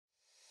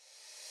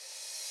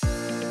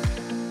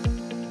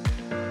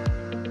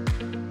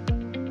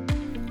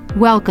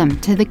Welcome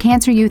to the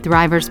Cancer You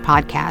Thrivers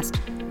podcast.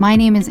 My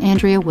name is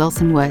Andrea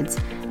Wilson Woods,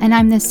 and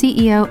I'm the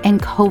CEO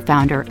and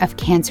co-founder of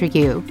Cancer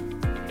You.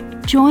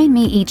 Join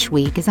me each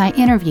week as I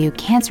interview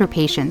cancer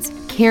patients,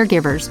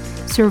 caregivers,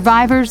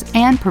 survivors,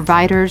 and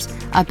providers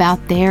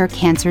about their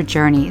cancer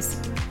journeys.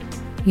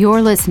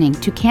 You're listening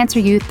to Cancer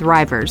You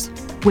Thrivers,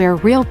 where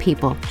real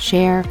people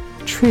share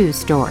true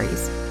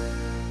stories.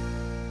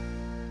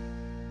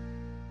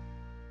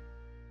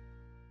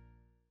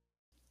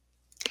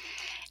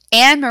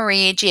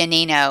 AnnMarie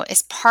Giannino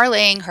is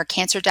parlaying her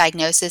cancer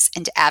diagnosis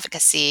into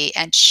advocacy,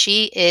 and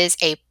she is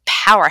a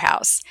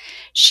powerhouse.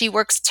 She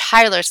works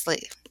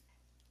tirelessly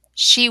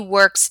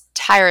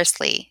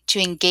to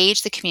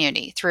engage the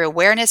community through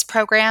awareness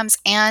programs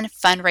and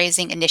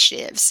fundraising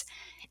initiatives,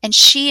 and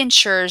she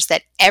ensures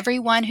that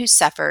everyone who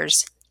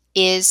suffers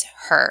is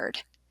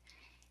heard.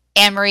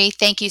 AnnMarie,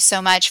 thank you so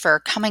much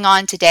for coming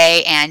on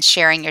today and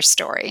sharing your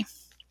story.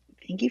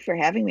 Thank you for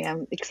having me.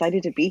 I'm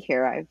excited to be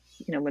here. I've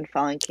been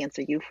following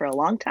Cancer U for a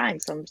long time,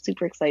 so I'm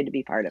super excited to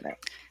be part of it.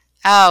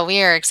 Oh,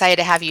 we are excited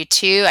to have you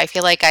too. I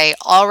feel like I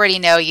already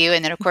know you.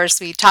 And then, of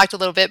course, we talked a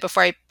little bit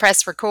before I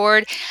pressed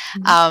record.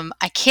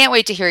 I can't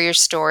wait to hear your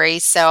story.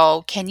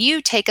 So can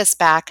you take us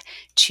back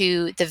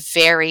to the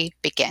very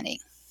beginning?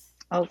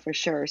 Oh, for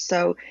sure.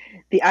 So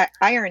the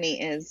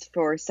irony is,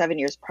 for 7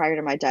 years prior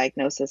to my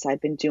diagnosis,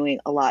 I'd been doing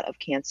a lot of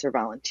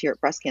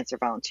breast cancer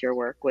volunteer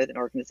work with an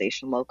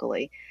organization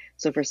locally.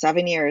 So for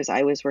 7 years,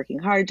 I was working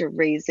hard to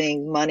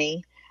raising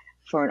money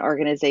for an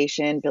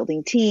organization,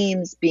 building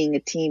teams, being a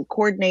team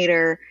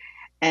coordinator.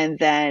 And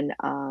then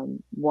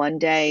one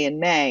day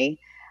in May,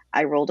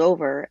 I rolled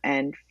over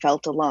and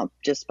felt a lump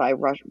just by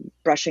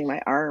brushing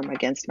my arm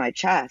against my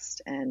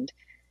chest. And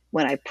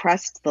when I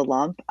pressed the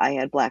lump, I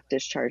had black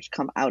discharge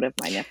come out of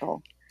my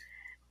nipple.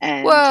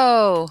 And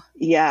whoa!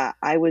 Yeah,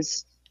 I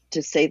was,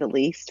 to say the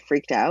least,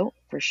 freaked out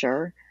for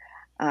sure.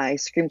 I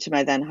screamed to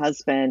my then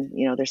husband,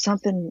 there's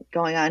something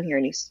going on here.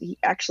 And he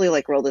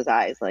actually rolled his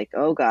eyes like,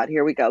 oh God,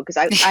 here we go. Because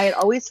I had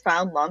always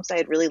found lumps. I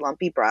had really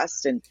lumpy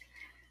breasts. And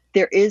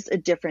there is a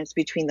difference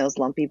between those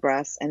lumpy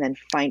breasts and then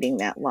finding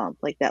that lump.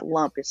 Like, that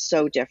lump is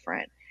so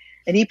different.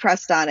 And he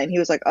pressed on and he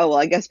was like, oh, well,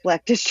 I guess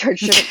black discharge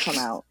shouldn't come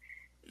out.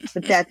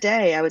 But that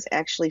day I was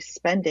actually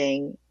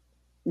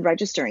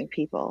registering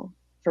people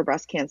for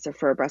breast cancer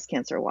for a breast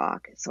cancer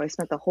walk. So I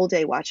spent the whole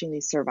day watching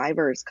these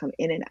survivors come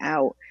in and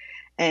out.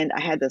 And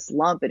I had this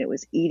lump and it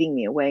was eating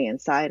me away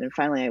inside. And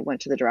finally I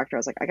went to the director. I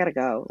was like, I got to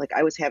go.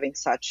 I was having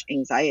such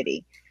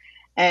anxiety.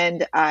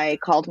 And I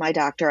called my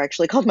doctor. I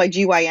actually called my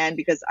GYN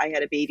because I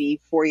had a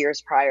baby 4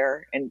 years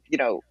prior. And,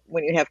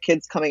 when you have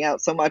kids coming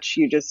out so much,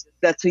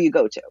 that's who you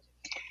go to.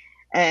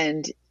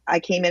 And I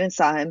came in and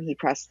saw him. He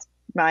pressed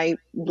my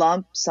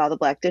lump, saw the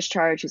black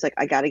discharge. He's like,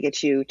 I got to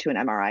get you to an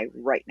MRI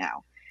right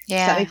now.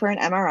 Yeah. Sent me for an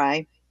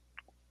MRI,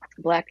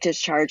 black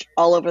discharge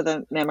all over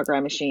the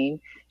mammogram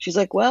machine. She's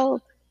like,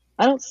 well,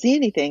 I don't see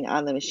anything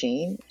on the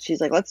machine. She's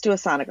like, let's do a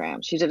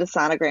sonogram. She did a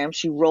sonogram.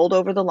 She rolled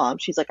over the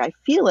lump. She's like, I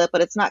feel it,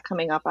 but it's not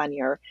coming up on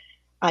the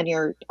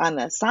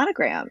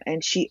sonogram.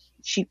 And she,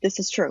 this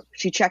is true.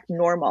 She checked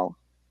normal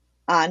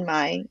on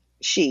my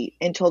sheet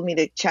and told me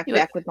to check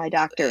back with my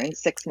doctor in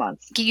 6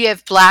 months. You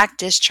have black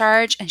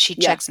discharge and she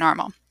checks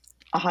normal.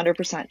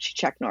 100%. She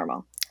checked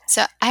normal.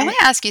 So I want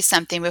to ask you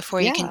something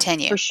before you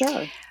continue. For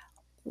sure.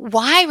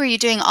 Why were you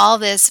doing all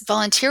this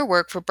volunteer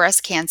work for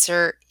breast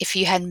cancer if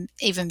you hadn't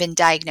even been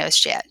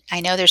diagnosed yet? I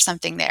know there's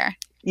something there.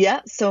 Yeah.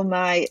 So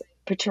my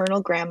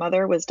paternal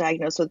grandmother was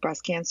diagnosed with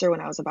breast cancer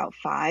when I was about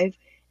 5,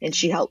 and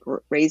she helped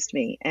raise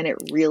me. And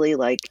it really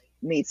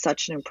made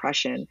such an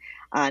impression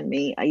on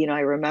me. I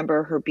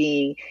remember her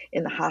being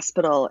in the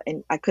hospital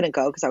and I couldn't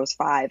go because I was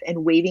 5,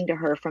 and waving to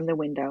her from the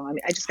window. I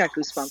mean, I just got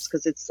goosebumps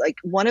because it's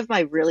one of my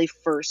really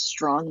first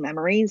strong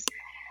memories.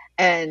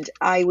 And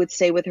I would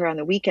stay with her on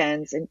the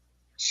weekends, and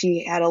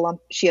she had a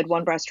lump. She had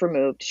one breast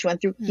removed. She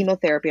went through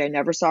chemotherapy. I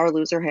never saw her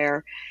lose her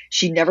hair.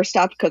 She never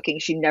stopped cooking.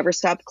 She never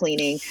stopped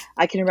cleaning.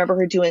 I can remember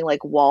her doing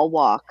wall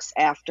walks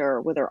after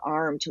with her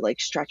arm to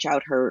stretch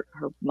out her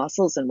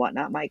muscles and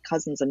whatnot. My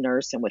cousin's a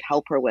nurse and would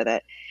help her with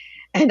it.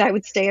 And I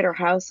would stay at her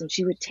house and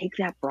she would take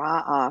that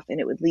bra off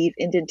and it would leave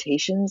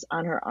indentations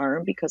on her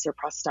arm because her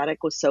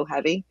prosthetic was so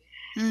heavy.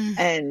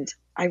 And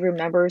I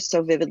remember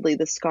so vividly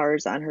the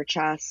scars on her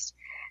chest.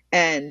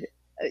 And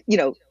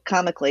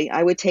comically,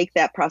 I would take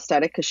that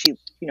prosthetic because she,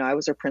 I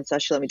was her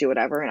princess. She let me do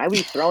whatever. And I would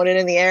be throwing it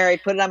in the air.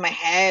 I'd put it on my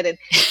head and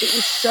it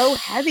was so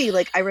heavy.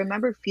 I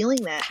remember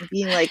feeling that and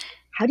being like,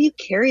 how do you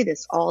carry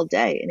this all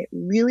day? And it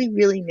really,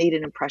 really made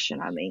an impression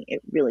on me.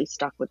 It really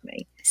stuck with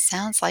me.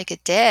 Sounds like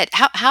it did.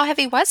 How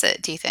heavy was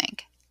it, do you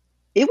think?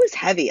 It was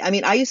heavy. I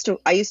mean, I used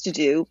to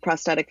do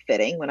prosthetic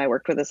fitting when I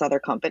worked for this other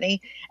company,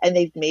 and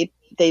they've made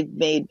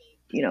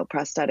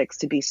prosthetics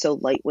to be so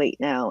lightweight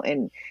now,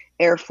 and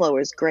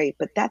airflow is great,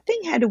 but that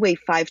thing had to weigh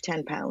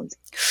 5-10 pounds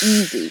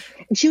easy.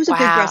 And she was a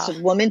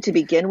big-breasted woman to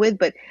begin with,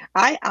 but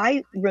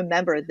I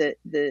remember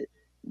the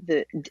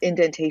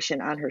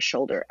indentation on her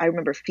shoulder. I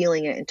remember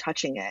feeling it and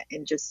touching it,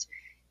 and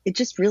it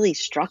just really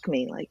struck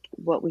me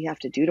what we have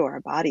to do to our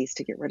bodies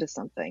to get rid of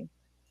something.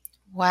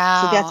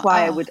 So that's Wow.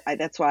 why Oh,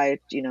 that's why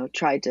I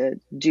tried to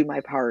do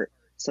my part,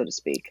 so to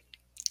speak.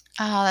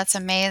 oh, that's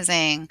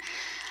amazing.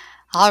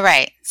 All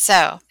right.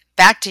 So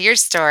back to your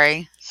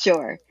story.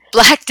 Sure.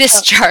 Black So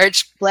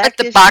discharge. Check black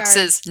the discharge,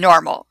 boxes.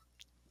 Normal.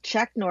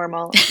 check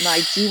normal. My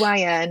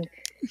GYN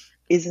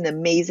is an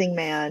amazing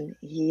man.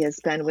 He has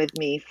been with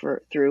me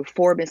for through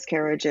 4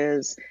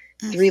 miscarriages,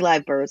 Mm, 3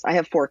 live births. I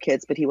have 4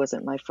 kids, but he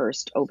wasn't my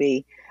first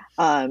OB.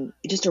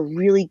 Just a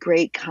really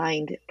great,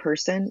 kind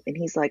person. And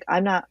he's like,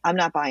 I'm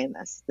not buying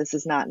this. This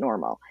is not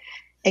normal.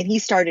 And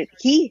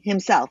he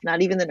himself,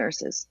 not even the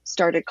nurses,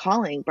 started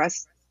calling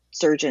breast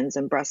surgeons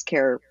and breast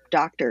care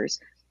doctors.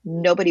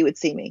 Nobody would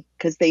see me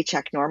because they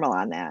checked normal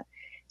on that.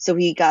 So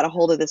he got a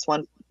hold of this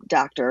one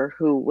doctor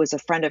who was a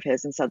friend of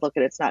his and said, look,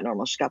 it's not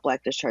normal. She's got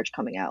black discharge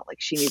coming out. Like,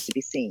 she needs to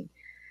be seen.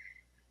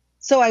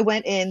 So I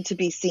went in to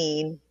be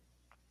seen.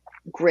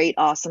 Great,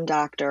 awesome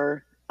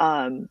doctor.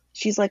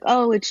 She's like,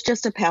 oh, it's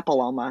just a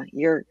papilloma.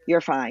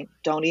 You're fine.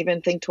 Don't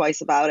even think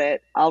twice about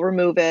it. I'll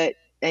remove it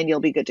and you'll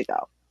be good to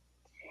go.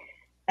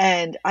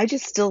 And I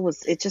just still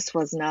was, it just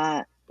was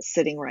not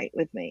sitting right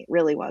with me. It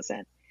really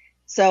wasn't.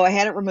 So I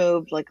had it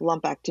removed. Like,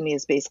 lumpectomy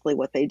is basically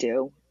what they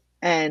do.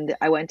 And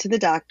I went to the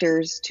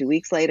doctors 2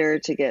 weeks later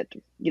to get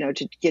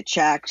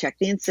check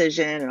the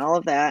incision and all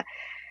of that.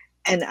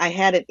 And I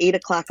had an 8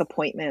 o'clock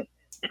appointment.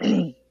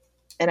 And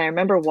I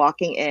remember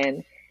walking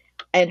in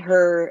and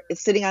her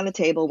sitting on the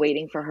table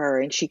waiting for her.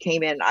 And she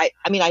came in. I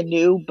mean, I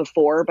knew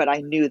before, but I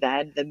knew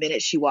then the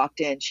minute she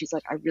walked in, she's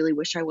like, I really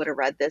wish I would have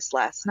read this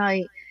last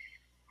night.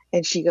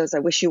 And she goes, I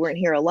wish you weren't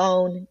here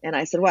alone. And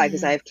I said, why?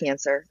 Because I mm, have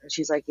cancer. And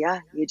she's like, yeah,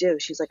 you do.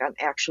 She's like, I'm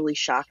actually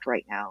shocked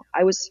right now.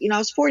 I was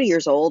 40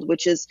 years old,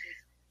 which is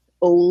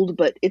old,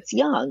 but it's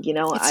young.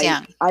 it's I,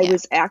 young. I Yeah.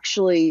 was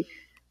actually,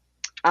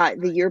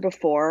 the year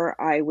before,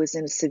 I was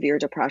in severe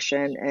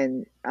depression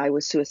and I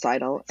was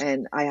suicidal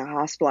and I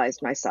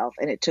hospitalized myself.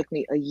 And it took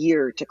me a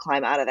year to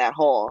climb out of that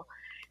hole.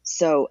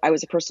 So I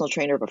was a personal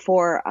trainer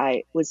before.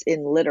 I was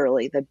in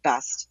literally the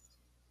best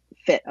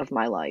fit of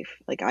my life.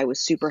 Like, I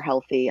was super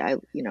healthy.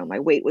 My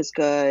weight was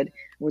good,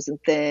 wasn't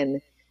thin.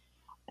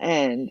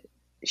 And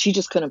she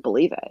just couldn't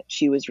believe it.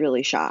 She was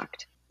really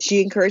shocked.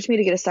 She encouraged me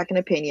to get a second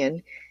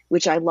opinion,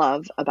 which I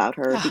love about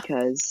her Oh,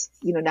 because,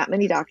 not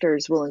many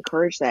doctors will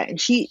encourage that.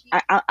 And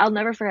I'll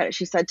never forget it.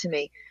 She said to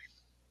me,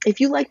 if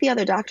you like the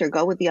other doctor,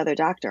 go with the other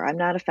doctor. I'm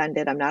not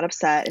offended. I'm not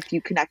upset. If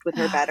you connect with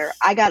her oh, better,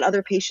 I got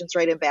other patients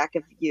right in back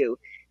of you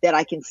that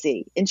I can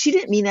see. And she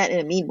didn't mean that in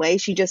a mean way.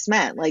 She just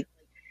meant, like,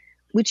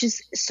 which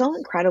is so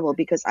incredible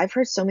because I've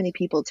heard so many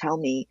people tell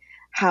me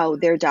how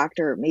their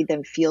doctor made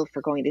them feel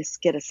for going to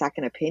get a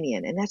second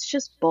opinion. And that's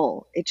just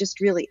bull. It just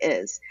really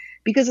is.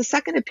 Because a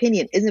second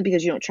opinion isn't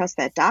because you don't trust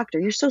that doctor.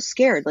 You're so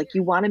scared. Like,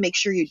 you want to make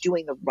sure you're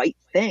doing the right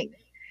thing.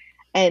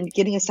 And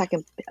getting a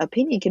second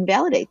opinion can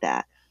validate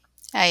that.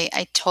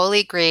 I totally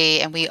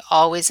agree. And we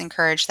always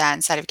encourage that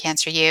inside of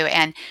Cancer U.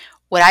 And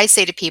what I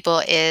say to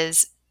people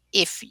is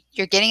if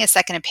you're getting a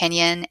second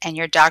opinion and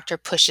your doctor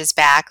pushes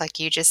back, like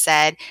you just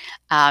said,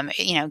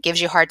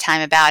 gives you a hard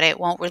time about it,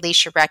 won't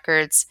release your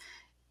records,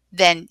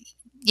 then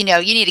you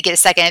need to get a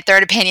second and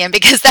third opinion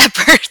because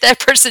that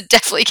person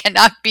definitely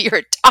cannot be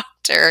your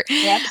doctor.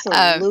 Um,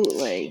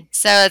 Absolutely.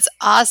 so it's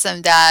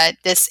awesome that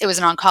it was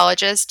an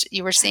oncologist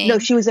you were No, seeing.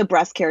 she was a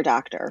breast care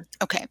doctor.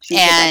 Okay, She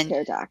was a breast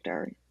care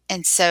doctor.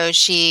 and so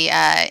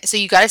so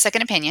you got a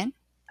second opinion.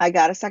 I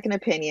got a second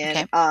opinion.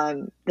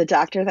 Okay. The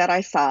doctor that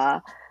I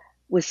saw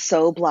was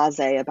so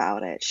blasé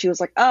about it. She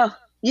was like, "Oh,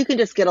 you can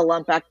just get a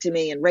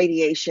lumpectomy and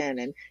radiation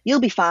and you'll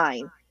be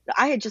fine."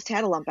 I had just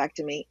had a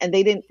lumpectomy and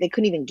they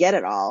couldn't even get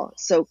it all.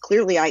 So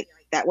clearly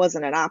that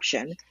wasn't an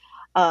option.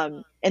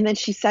 And then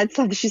she said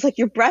something. She's like,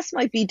 "Your breast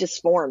might be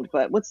disformed,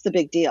 but what's the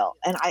big deal?"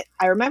 And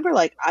I remember,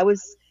 like,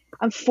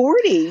 I'm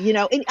 40, and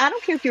I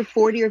don't care if you're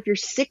 40 or if you're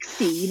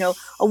 60,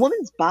 a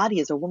woman's body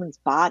is a woman's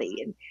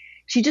body. And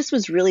she just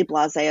was really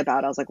blasé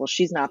about it. I was like, well,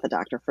 she's not the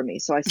doctor for me.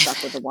 So I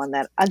stuck with the one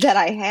that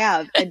I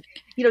have. And,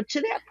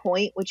 to that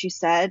point, what you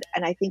said,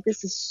 and I think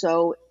this is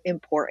so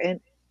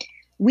important,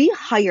 we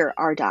hire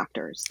our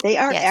doctors. They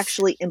are Yes.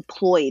 actually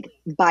employed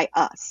by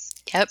us.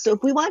 Yep. So if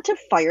we want to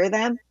fire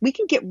them, we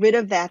can get rid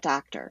of that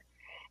doctor.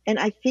 And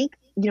I think,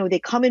 they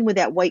come in with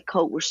that white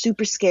coat. We're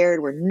super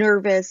scared. We're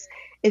nervous.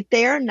 If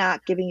they're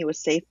not giving you a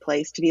safe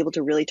place to be able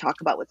to really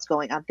talk about what's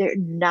going on, they're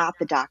not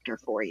the doctor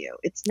for you.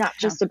 It's not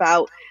Yeah. just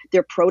about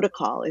their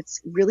protocol. It's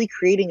really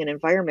creating an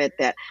environment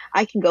that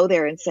I can go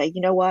there and say,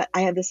 you know what?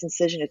 I have this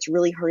incision. It's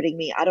really hurting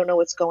me. I don't know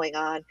what's going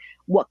on.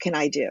 What can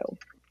I do?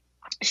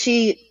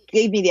 She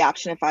gave me the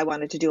option if I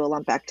wanted to do a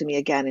lumpectomy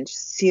again and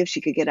see if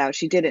she could get out.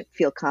 She didn't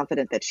feel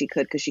confident that she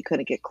could because she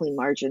couldn't get clean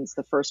margins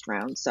the first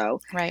round.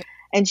 So, Right.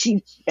 and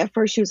at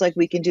first she was like,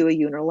 we can do a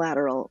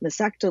unilateral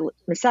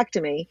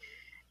mastectomy.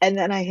 And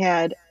then I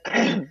had,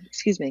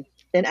 excuse me,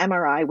 an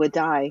MRI with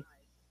dye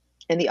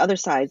and the other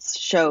sides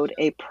showed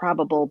a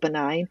probable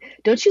benign.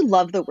 Don't you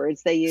love the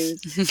words they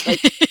use?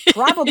 Like,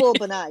 probable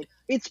benign.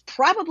 It's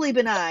probably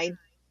benign.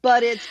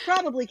 but it's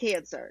probably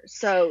cancer.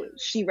 So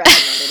she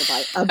recommended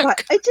I don't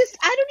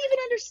even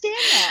understand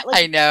that.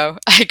 Like, I know.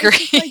 I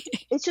agree.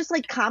 it's just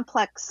like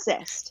complex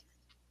cyst.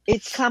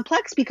 It's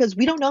complex because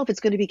we don't know if it's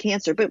going to be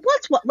cancer, but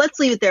let's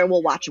leave it there.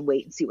 We'll watch and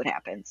wait and see what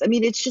happens. I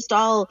mean, it's just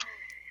all,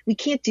 we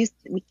can't do,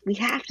 we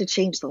have to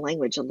change the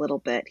language a little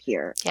bit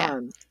here. Yeah.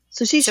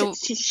 So So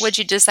what'd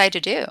you decide to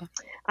do?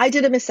 I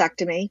did a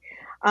mastectomy.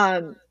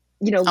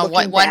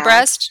 Looking One back,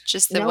 breast?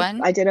 Just the nope,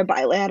 one? I did a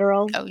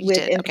bilateral Oh, you with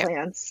did. Okay.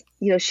 implants.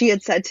 She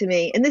had said to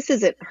me, and this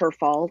isn't her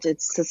fault,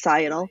 it's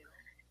societal.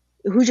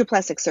 Who's your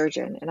plastic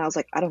surgeon? And I was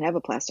like, I don't have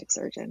a plastic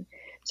surgeon.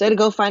 So I had to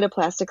go find a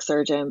plastic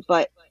surgeon.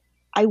 But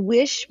I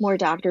wish more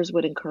doctors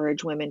would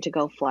encourage women to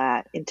go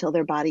flat until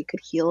their body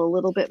could heal a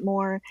little bit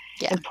more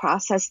Yeah. and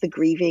process the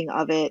grieving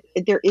of it.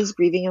 There is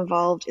grieving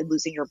involved in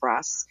losing your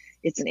breasts.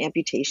 It's an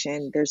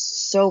amputation. There's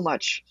so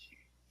much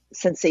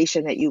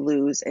sensation that you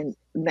lose, and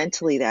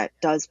mentally that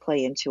does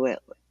play into it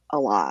a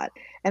lot.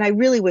 And I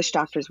really wish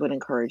doctors would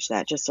encourage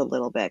that just a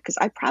little bit, because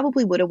I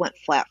probably would have went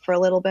flat for a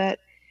little bit,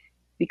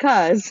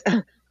 because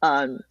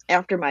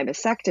after my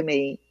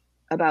mastectomy,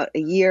 about a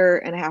year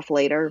and a half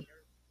later,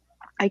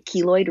 I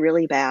keloid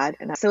really bad.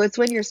 And so it's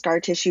when your scar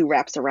tissue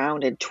wraps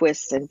around and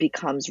twists and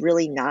becomes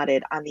really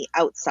knotted on the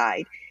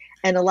outside.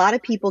 And a lot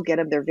of people get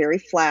them. They're very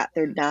flat.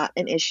 They're not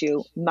an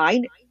issue.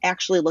 Mine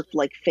actually looked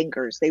like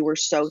fingers. They were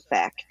so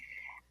thick.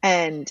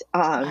 And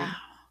Wow.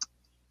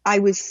 I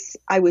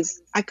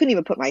couldn't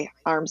even put my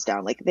arms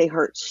down. Like, they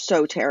hurt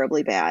so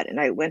terribly bad. And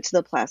I went to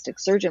the plastic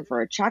surgeon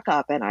for a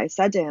checkup, and I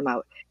said to him,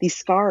 these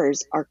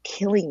scars are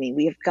killing me.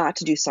 We have got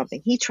to do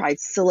something. He tried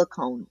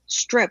silicone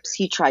strips.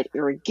 He tried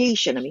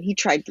irrigation. I mean, he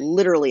tried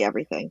literally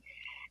everything.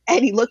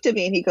 And he looked at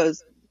me and he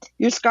goes,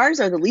 your scars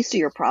are the least of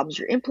your problems.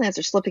 Your implants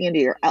are slipping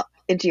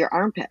into your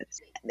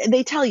armpits. And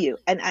they tell you,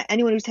 and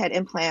anyone who's had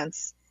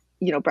implants,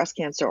 breast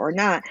cancer or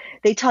not,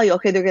 they tell you,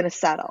 okay, they're going to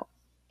settle.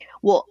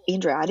 Well,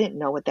 Andrea, I didn't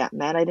know what that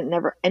meant.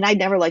 I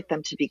never liked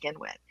them to begin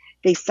with.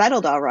 They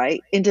settled all right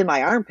into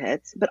my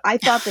armpits, but I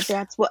thought that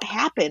that's what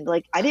happened.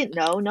 Like, I didn't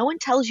know. No one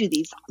tells you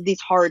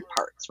these hard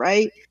parts,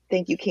 right?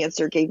 Thank you,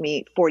 cancer gave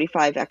me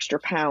 45 extra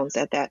pounds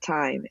at that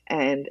time.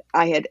 And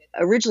I had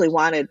originally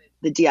wanted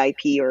the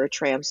DIP, or a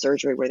tram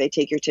surgery, where they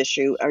take your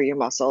tissue or your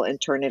muscle and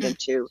turn it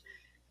into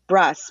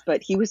breasts.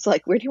 But he was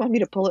like, where do you want me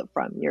to pull it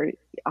from? You're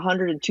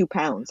 102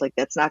 pounds. Like,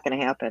 that's not going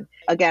to happen.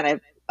 Again, I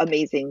have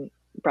amazing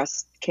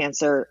breast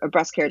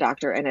care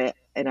doctor and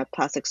a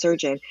plastic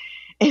surgeon.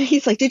 And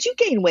he's like, did you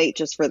gain weight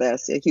just for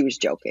this? He was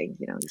joking.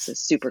 He's a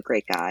super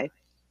great guy.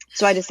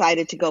 So I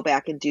decided to go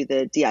back and do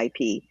the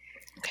DIP.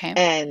 Okay.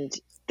 And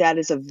that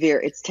is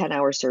it's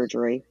 10-hour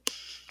surgery,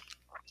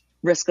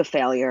 risk of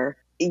failure.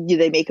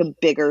 They make them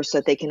bigger so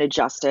that they can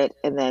adjust it.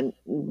 And then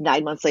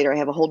 9 months later, I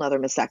have a whole nother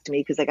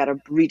mastectomy because I got to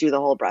redo the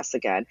whole breast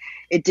again.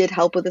 It did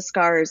help with the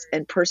scars.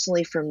 And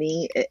personally, for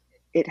me,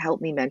 it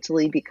helped me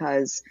mentally,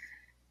 because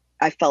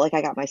I felt like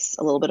I got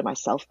a little bit of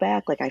myself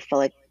back. Like, I felt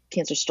like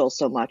cancer stole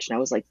so much, and I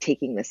was like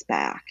taking this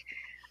back.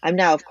 I'm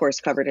now, of course,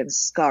 covered in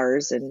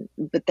scars,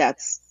 but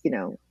that's,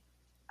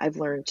 I've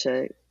learned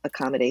to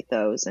accommodate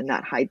those and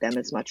not hide them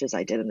as much as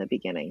I did in the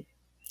beginning.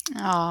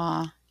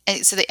 Oh,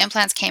 so the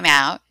implants came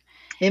out.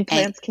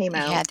 Implants came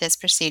out. You had this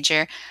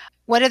procedure.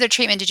 What other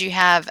treatment did you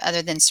have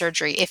other than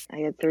surgery? I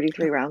had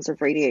 33 rounds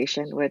of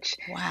radiation, which,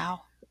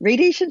 wow,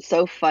 radiation's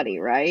so funny,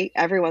 right?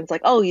 Everyone's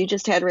like, oh, you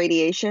just had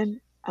radiation?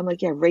 I'm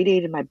like, yeah,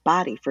 radiated my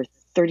body for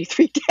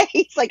 33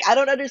 days. Like, I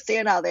don't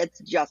understand how that's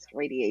just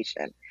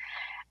radiation.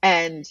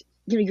 And,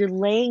 you're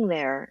laying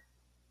there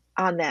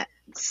on that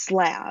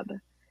slab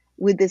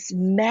with this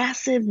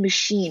massive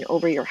machine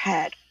over your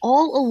head,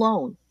 all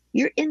alone.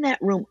 You're in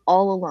that room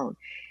all alone.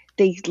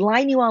 They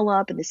line you all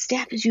up, and the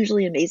staff is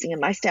usually amazing. And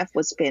my staff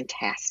was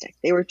fantastic.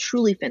 They were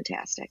truly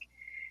fantastic.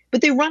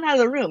 But they run out of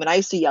the room, and I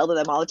used to yell to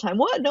them all the time,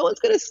 what? No one's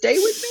going to stay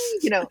with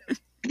me?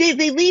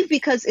 They leave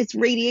because it's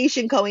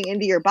radiation going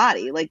into your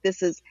body. Like,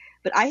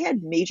 but I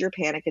had major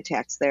panic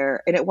attacks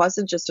there. And it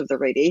wasn't just of the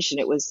radiation.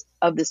 It was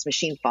of this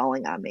machine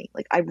falling on me.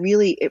 Like,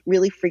 it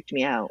really freaked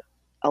me out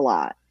a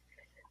lot.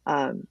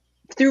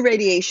 Through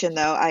radiation,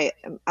 though, I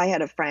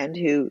had a friend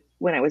who,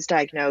 when I was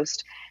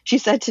diagnosed, she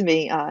said to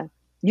me,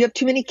 you have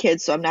too many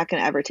kids, so I'm not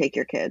going to ever take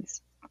your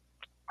kids.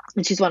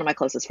 And she's one of my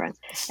closest friends.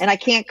 And I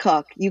can't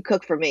cook. You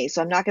cook for me,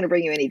 so I'm not going to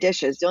bring you any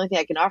dishes. The only thing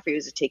I can offer you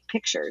is to take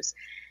pictures.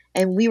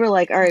 And we were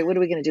like, all right, what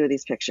are we going to do with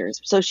these pictures?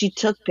 So she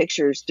took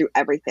pictures through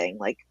everything.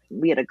 Like,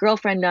 we had a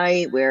girlfriend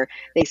night where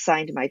they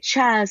signed my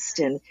chest,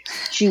 and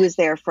she was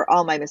there for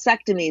all my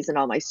mastectomies and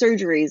all my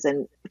surgeries.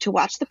 And to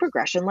watch the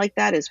progression like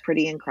that is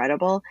pretty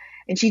incredible.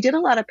 And she did a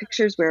lot of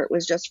pictures where it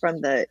was just from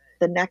the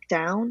neck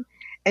down.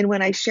 And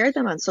when I shared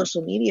them on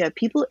social media,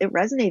 it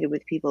resonated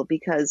with people,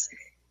 because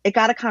it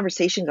got a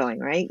conversation going,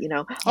 right?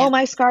 Yeah. Oh,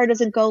 my scar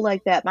doesn't go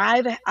like that.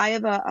 I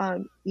have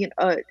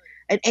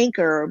an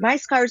anchor, or my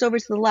scar's over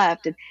to the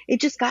left. And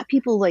it just got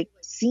people like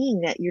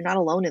seeing that you're not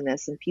alone in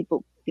this, and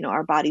people,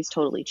 our bodies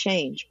totally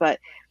change. But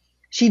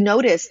she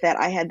noticed that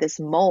I had this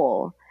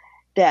mole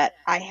that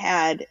I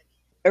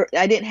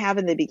didn't have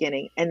in the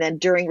beginning. And then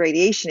during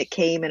radiation, it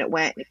came and it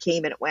went, and it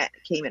came and it went,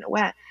 and it came and it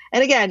went.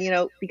 And again,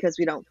 because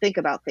we don't think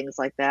about things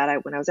like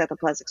that, when I was at the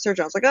plastic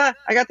surgeon, I was like,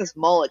 I got this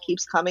mole. It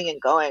keeps coming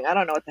and going. I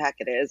don't know what the heck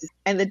it is.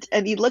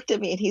 And he looked at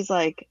me and he's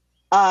like,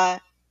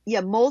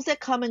 yeah, moles that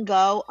come and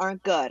go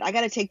aren't good. I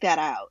got to take that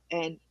out.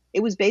 And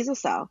it was basal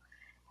cell.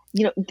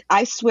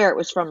 I swear it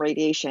was from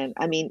radiation.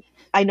 I mean,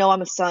 I know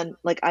I'm a sun,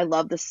 like I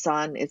love the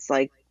sun. It's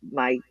like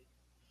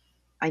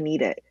I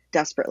need it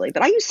desperately,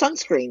 but I use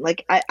sunscreen.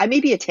 Like I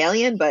may be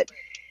Italian, but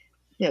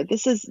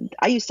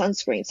I use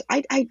sunscreen. So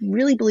I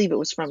really believe it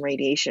was from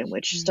radiation,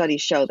 which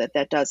studies show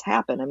that does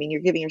happen. I mean,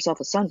 you're giving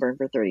yourself a sunburn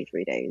for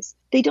 33 days.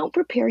 They don't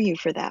prepare you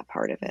for that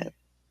part of it,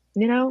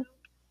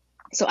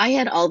 So I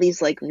had all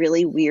these like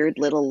really weird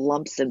little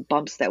lumps and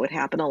bumps that would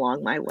happen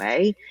along my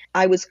way.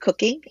 I was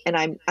cooking, and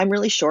I'm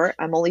really short.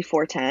 I'm only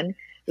 4'10",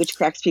 which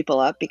cracks people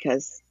up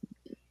because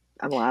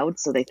I'm loud,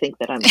 so they think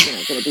that I'm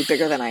going to be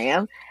bigger than I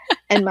am.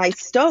 And my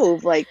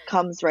stove like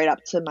comes right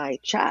up to my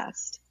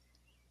chest.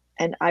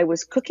 And I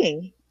was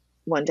cooking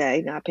one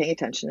day, not paying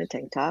attention to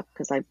tank top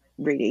because I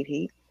radiate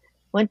heat.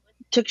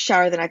 Took a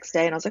shower the next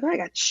day, and I was like, I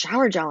got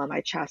shower gel on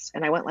my chest.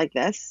 And I went like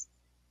this.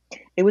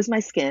 It was my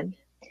skin.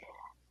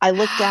 I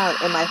looked down,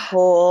 and my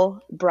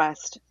whole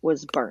breast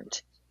was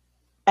burnt.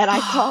 And I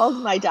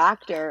called my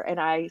doctor, and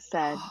I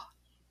said,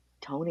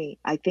 Tony,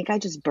 I think I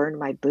just burned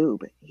my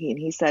boob.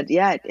 He said,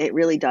 yeah, it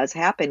really does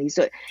happen. He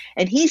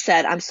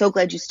said, I'm so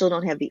glad you still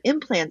don't have the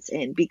implants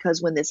in,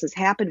 because when this has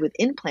happened with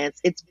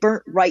implants, it's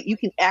burnt right. You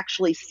can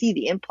actually see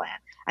the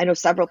implant. I know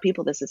several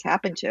people this has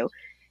happened to.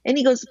 And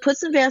he goes, put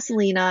some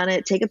Vaseline on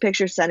it, take a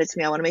picture, send it to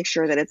me. I want to make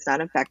sure that it's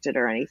not infected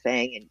or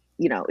anything. And,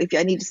 if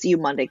I need to see you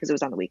Monday, because it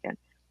was on the weekend,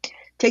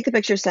 take the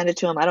picture, send it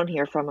to him. I don't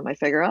hear from him. I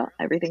figure out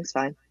everything's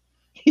fine.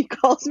 He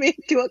calls me at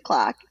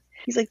 2:00.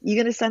 He's like, you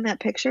going to send that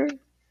picture?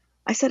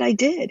 I said, I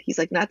did. He's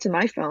like, not to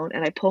my phone.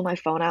 And I pull my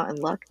phone out and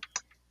look.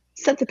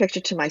 Sent the picture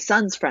to my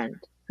son's friend,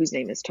 whose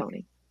name is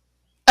Tony.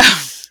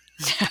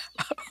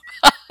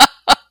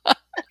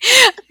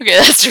 Okay,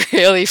 that's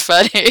really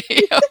funny.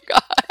 Oh,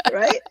 God.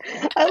 Right?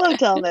 I love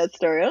telling that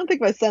story. I don't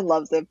think my son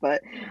loves it,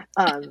 but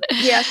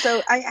yeah,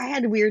 so I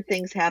had weird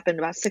things happen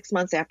about 6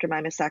 months after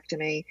my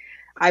mastectomy.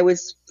 I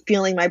was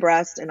feeling my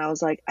breast, and I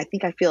was like, I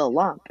think I feel a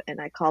lump. And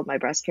I called my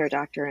breast care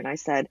doctor, and I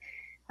said,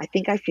 I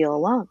think I feel a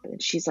lump.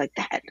 And she's like,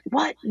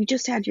 what? You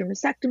just had your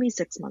mastectomy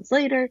 6 months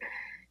later.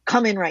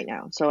 Come in right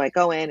now. So I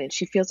go in, and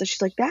she feels it.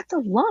 She's like, that's a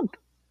lump.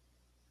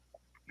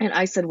 And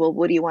I said, well,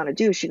 what do you want to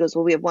do? She goes,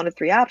 well, we have one of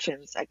three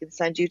options. I can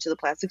send you to the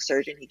plastic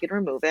surgeon. He can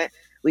remove it.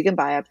 We can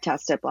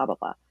test it, blah, blah,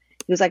 blah.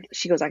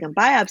 She goes, I can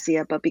biopsy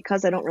it, but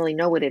because I don't really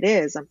know what it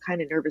is, I'm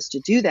kind of nervous to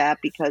do that,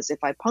 because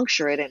if I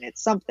puncture it and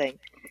it's something,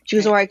 she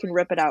goes, or I can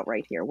rip it out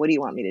right here. What do you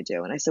want me to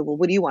do? And I said, well,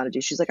 what do you want to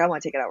do? She's like, I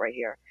want to take it out right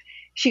here.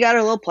 She got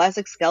her little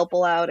plastic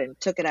scalpel out and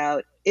took it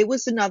out. It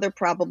was another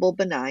probable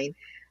benign,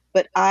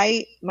 but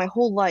my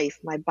whole life,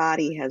 my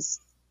body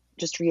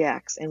just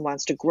reacts and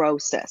wants to grow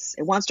cysts.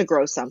 It wants to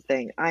grow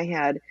something. I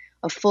had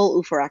a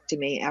full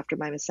oophorectomy after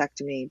my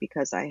mastectomy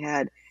because I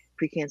had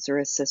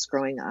precancerous cysts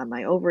growing on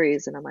my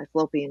ovaries and on my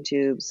fallopian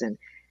tubes. And,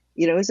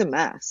 it was a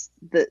mess.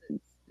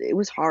 It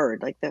was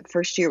hard. Like that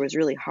first year was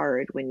really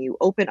hard. When you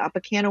open up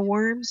a can of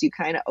worms, you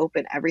kind of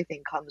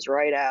everything comes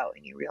right out,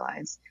 and you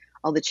realize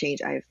all the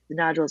change. I have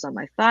nodules on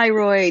my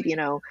thyroid,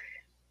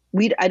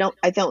 I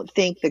don't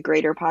think the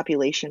greater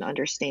population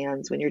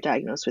understands when you're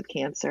diagnosed with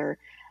cancer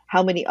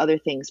how many other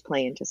things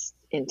play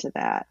into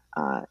that.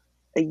 Right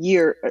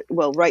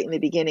in the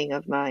beginning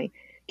of my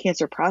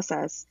cancer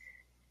process,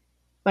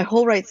 my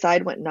whole right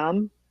side went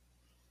numb.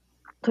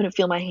 Couldn't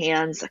feel my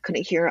hands. I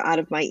couldn't hear out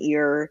of my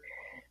ear.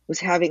 Was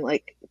having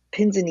like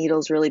pins and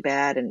needles really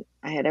bad. And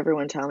I had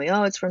everyone tell me,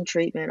 oh, it's from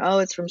treatment. Oh,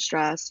 it's from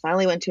stress.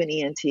 Finally went to an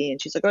ENT, and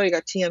she's like, oh, you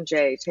got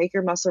TMJ. Take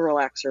your muscle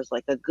relaxers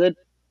like a good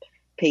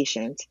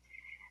patient,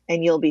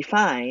 and you'll be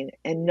fine.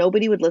 And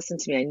nobody would listen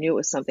to me. I knew it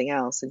was something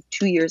else. And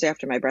 2 years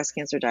after my breast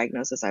cancer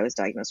diagnosis, I was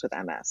diagnosed with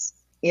MS.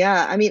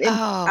 Yeah, I mean,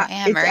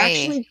 it's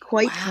actually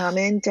quite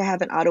common to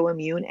have an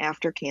autoimmune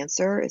after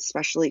cancer,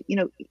 especially,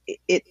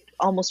 it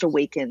almost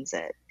awakens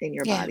it in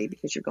your body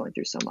because you're going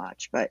through so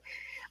much. But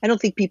I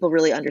don't think people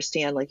really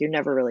understand, like, you're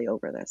never really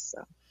over this.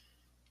 So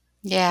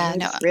yeah, I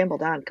just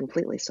rambled on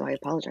completely, so I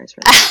apologize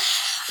for that.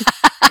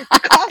 The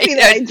coffee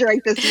that I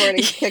drank this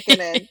morning is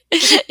kicking in.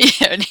 You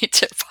don't need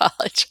to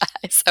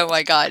apologize. Oh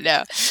my God,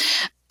 no.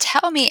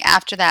 Tell me,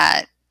 after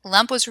that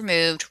lump was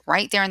removed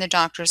right there in the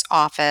doctor's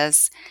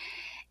office,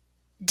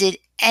 did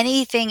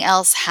anything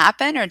else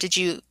happen, or did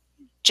you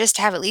just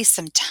have at least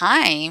some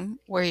time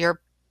where your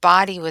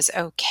body was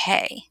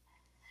okay?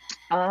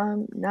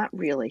 Not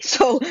really.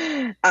 So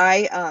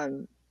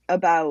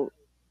about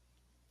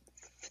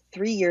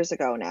 3 years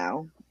ago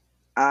now,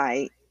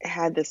 I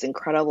had this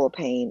incredible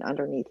pain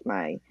underneath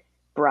my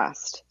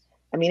breast.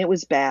 I mean, it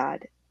was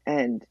bad.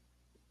 And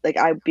like,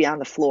 I'd be on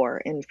the floor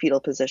in fetal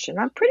position.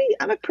 I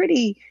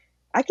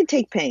can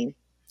take pain.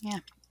 Yeah.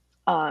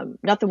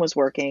 Nothing was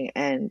working.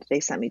 And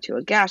they sent me to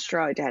a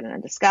gastro. I had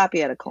an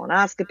endoscopy, had a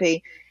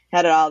colonoscopy,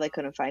 had it all. They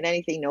couldn't find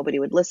anything. Nobody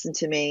would listen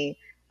to me.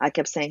 I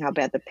kept saying how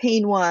bad the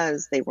pain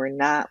was. They were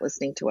not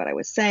listening to what I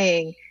was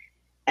saying.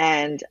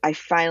 And I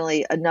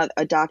finally,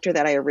 a doctor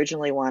that I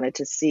originally wanted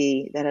to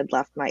see that had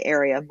left my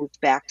area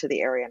moved back to the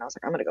area. And I was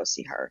like, I'm going to go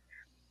see her.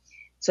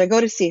 So I go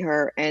to see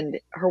her, and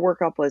her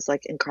workup was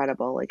like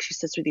incredible. Like, she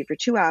sits with you for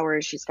 2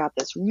 hours. She's got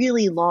this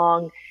really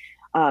long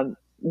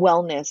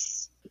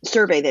wellness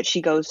survey that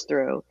she goes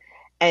through,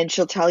 and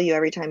she'll tell you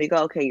every time you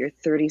go, okay, you're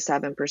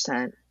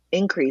 37%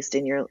 increased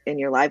in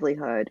your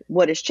livelihood.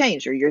 What has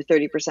changed? Or you're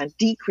 30%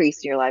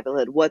 decreased in your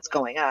livelihood. What's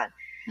going on?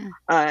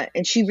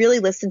 And she really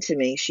listened to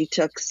me. She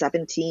took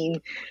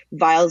 17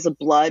 vials of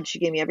blood. She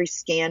gave me every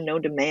scan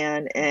known to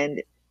man.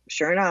 And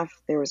sure enough,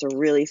 there was a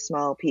really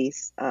small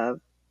piece of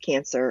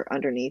cancer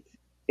underneath.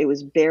 It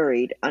was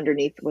buried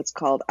underneath what's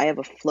called, I have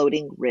a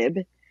floating rib.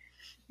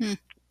 And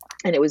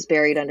it was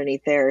buried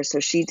underneath there. So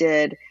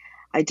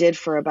I did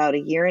for about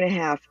 1.5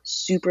 years,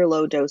 super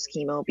low dose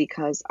chemo,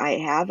 because I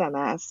have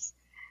MS.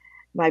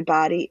 My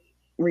body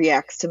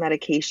reacts to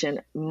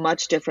medication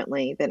much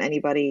differently than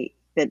anybody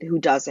who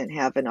doesn't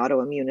have an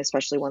autoimmune,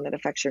 especially one that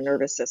affects your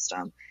nervous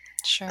system.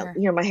 Sure.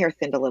 My hair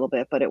thinned a little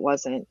bit, but I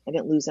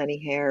didn't lose any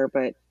hair,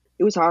 but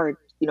it was hard.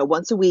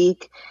 Once a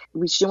week,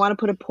 she didn't want to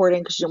put a port in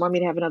because she didn't want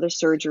me to have another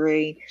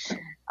surgery.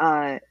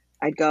 I'd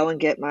go and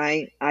get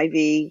my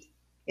IV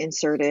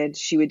inserted.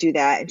 She would do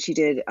that, and she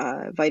did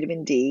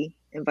vitamin D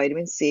and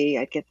vitamin C.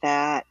 I'd get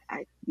that.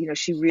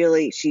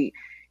 She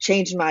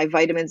changed my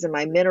vitamins and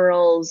my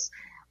minerals.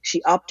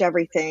 She upped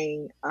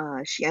everything.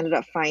 She ended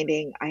up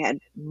finding I had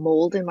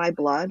mold in my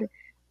blood,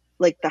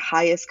 like the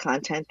highest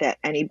content that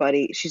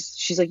anybody.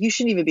 She's like, you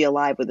shouldn't even be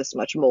alive with this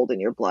much mold in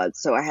your blood.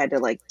 So I had to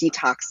like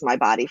detox my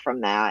body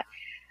from that.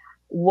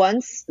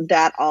 Once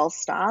that all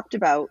stopped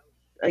about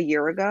a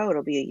year ago,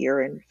 it'll be a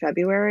year in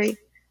February.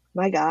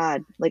 My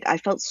God, like I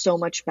felt so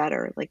much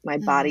better. Like my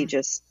body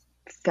just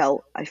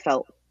I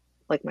felt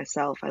like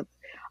myself.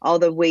 All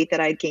the weight that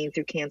I'd gained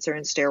through cancer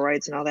and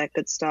steroids and all that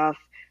good stuff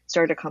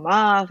started to come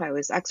off. I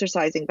was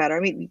exercising better. I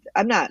mean,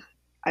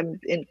 I'm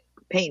in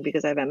pain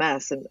because I have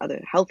MS and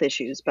other health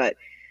issues, but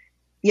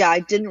yeah, I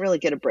didn't really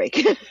get a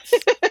break.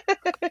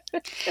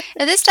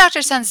 Now, this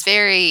doctor sounds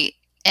very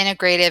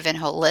integrative and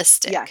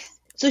holistic. Yes.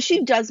 So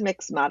she does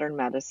mix modern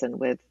medicine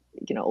with,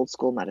 old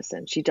school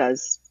medicine. She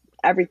does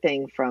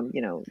everything from,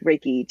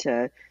 Reiki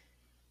to,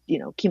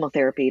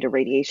 chemotherapy to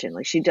radiation.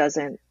 Like, she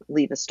doesn't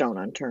leave a stone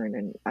unturned.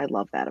 And I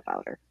love that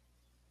about her.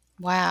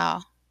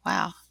 Wow.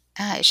 Wow.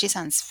 She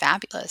sounds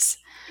fabulous.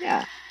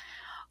 Yeah.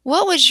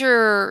 What was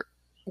your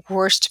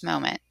worst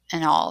moment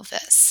in all of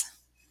this?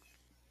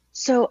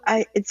 So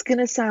it's going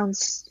to sound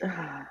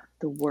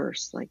the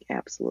worst, like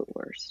absolute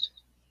worst.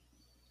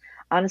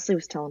 Honestly,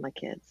 was telling my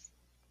kids.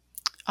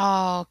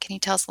 Oh, can you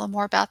tell us a little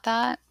more about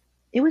that?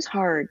 It was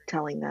hard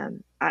telling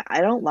them.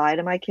 I don't lie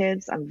to my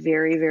kids. I'm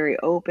very, very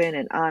open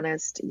and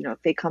honest.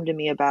 If they come to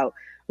me about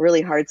a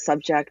really hard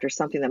subject or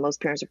something that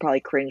most parents would probably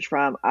cringe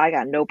from, I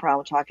got no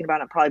problem talking about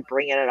it. I'm probably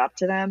bringing it up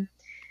to them.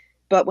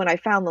 But when I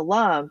found the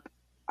lump,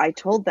 I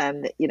told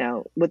them that,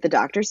 what the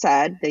doctor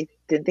said. They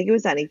didn't think it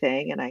was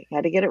anything, and I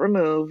had to get it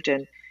removed.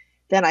 And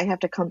then I have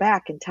to come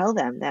back and tell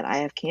them that I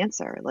have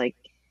cancer. Like,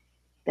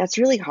 that's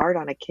really hard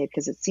on a kid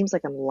because it seems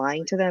like I'm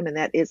lying to them, and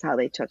that is how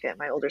they took it.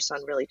 My older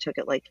son really took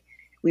it like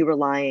we were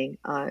lying.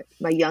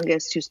 My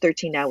youngest, who's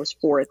 13 now, was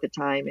 4 at the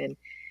time, and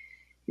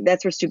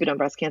that's where stupid on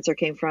breast cancer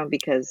came from,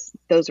 because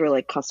those were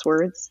like cuss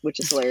words, which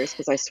is hilarious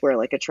because I swear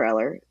like a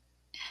trailer,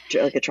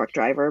 like a truck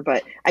driver,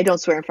 but I don't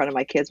swear in front of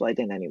my kids. Well, I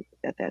didn't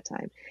at that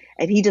time.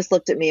 And he just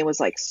looked at me and was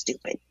like,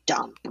 stupid,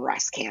 dumb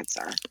breast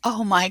cancer.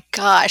 Oh my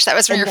gosh, that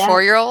was from your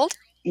 4-year-old?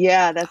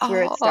 Yeah, that's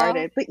where it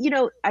started. But,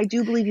 I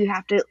do believe you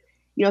have to,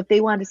 if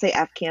they wanted to say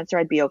F cancer,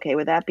 I'd be okay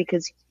with that,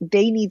 because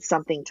they need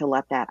something to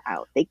let that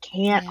out. They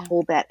can't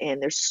hold that in.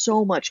 There's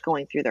so much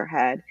going through their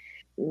head.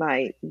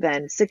 My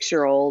then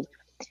 6-year-old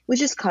was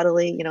just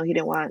cuddly. He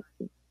didn't want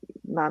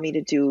mommy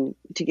to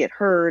get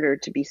hurt or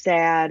to be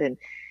sad. And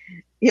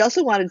he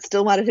also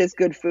still wanted his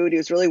good food. He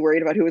was really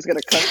worried about who was going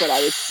to cook what I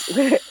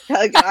was.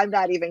 Like, I'm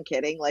not even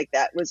kidding. Like,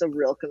 that was a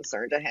real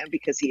concern to him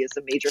because he is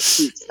a major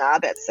food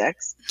snob at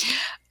 6.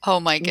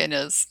 Oh my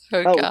goodness.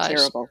 Oh gosh.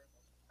 Terrible.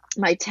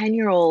 My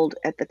 10-year-old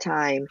at the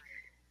time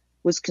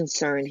was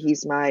concerned.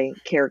 He's my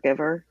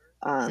caregiver.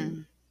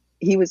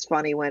 He was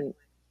funny when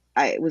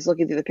I was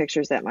looking through the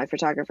pictures that my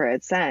photographer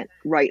had sent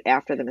right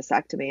after the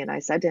mastectomy. And I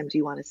said to him, do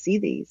you want to see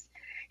these?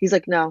 He's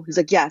like, no. He's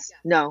like, yes,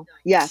 no,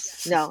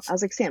 yes, no. I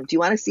was like, Sam, do you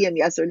want to see him?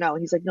 Yes or no?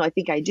 And he's like, no, I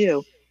think I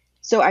do.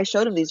 So I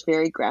showed him these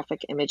very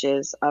graphic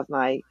images of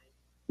my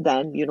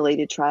then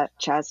mutilated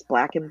chest,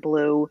 black and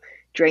blue,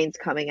 drains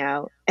coming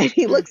out. And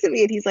he looks at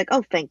me and he's like,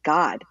 oh, thank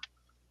God.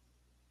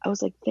 I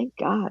was like, thank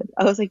God.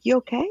 I was like, you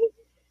okay?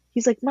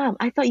 He's like, Mom,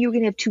 I thought you were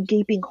going to have 2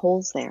 gaping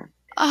holes there.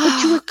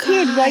 But to a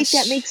kid, right,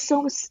 that makes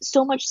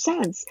so much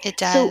sense. It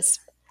does.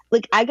 So,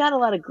 like, I got a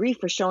lot of grief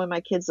for showing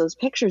my kids those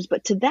pictures,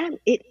 but to them,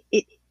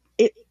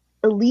 it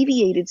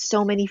alleviated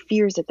so many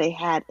fears that they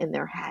had in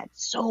their head.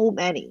 So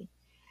many.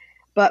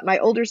 But my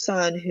older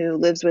son, who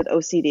lives with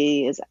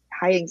OCD, is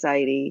high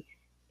anxiety,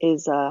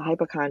 is a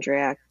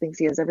hypochondriac, thinks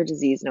he has every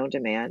disease known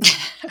to man,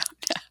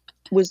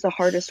 was the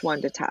hardest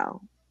one to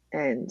tell.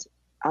 And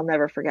I'll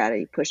never forget it.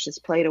 He pushed his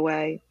plate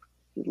away.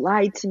 You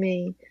lied to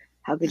me.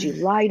 How could you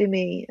Mm. lie to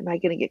me? Am I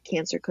going to get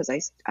cancer because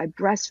I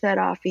breastfed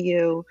off of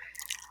you?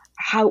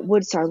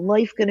 What's our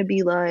life going to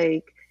be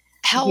like?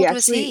 How old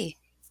was he?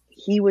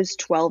 He was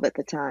 12 at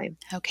the time.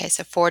 Okay,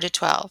 so 4 to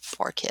 12,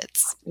 4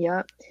 kids.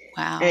 Yep.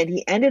 Wow. And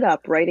he ended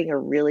up writing a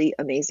really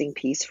amazing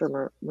piece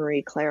for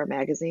Marie Claire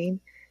magazine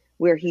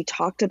where he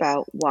talked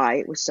about why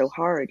it was so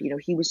hard.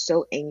 He was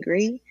so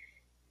angry,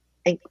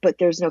 but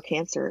there's no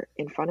cancer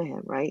in front of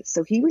him, right?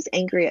 So he was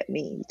angry at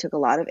me. He took a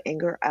lot of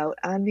anger out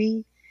on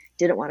me,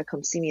 didn't want to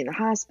come see me in the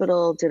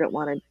hospital, didn't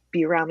want to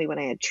be around me when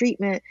I had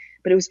treatment,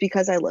 but it was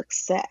because I looked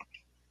sick.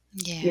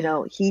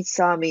 Yeah. He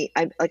saw me,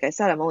 like I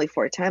said, I'm only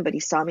 4'10", but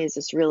he saw me as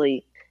this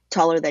really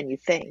taller than you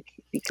think,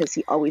 because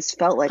he always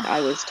felt like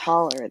I was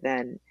taller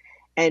than.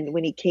 And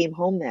when he came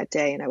home that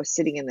day and I was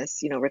sitting in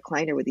this,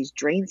 recliner with these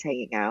drains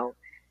hanging out,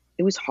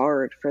 it was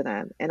hard for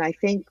them. And I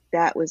think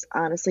that was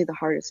honestly the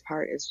hardest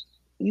part is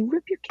you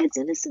rip your kids'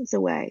 innocence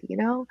away,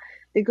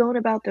 They're going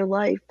about their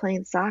life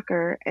playing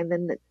soccer, and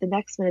then the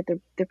next minute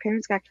their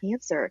parents got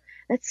cancer.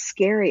 That's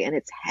scary and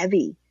it's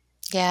heavy.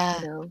 Yeah.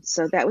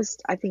 So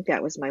I think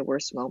that was my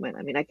worst moment.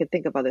 I mean, I could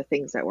think of other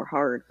things that were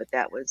hard, but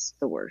that was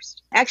the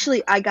worst.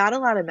 Actually, I got a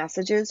lot of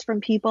messages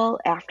from people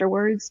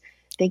afterwards.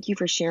 Thank you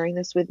for sharing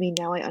this with me.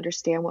 Now I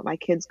understand what my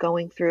kid's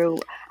going through.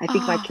 I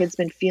think my Oh, kid's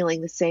been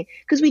feeling the same,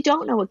 because we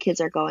don't know what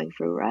kids are going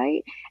through,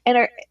 right?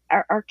 And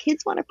our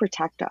kids want to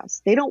protect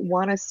us. They don't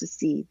want us to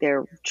see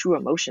their true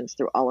emotions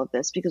through all of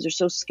this because they're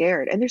so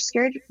scared, and they're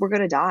scared we're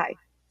going to die.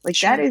 Like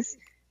sure.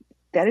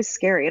 that is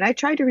scary. And I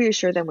tried to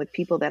reassure them with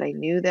people that I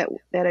knew that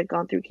had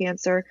gone through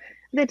cancer.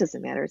 That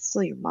doesn't matter. It's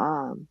still your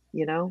mom.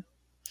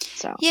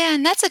 So Yeah,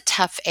 and that's a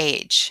tough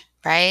age,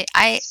 right?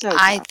 I so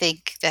I tough.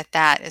 think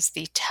that is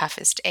the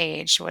toughest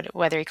age,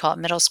 whether you call it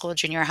middle school,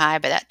 junior high,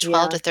 but that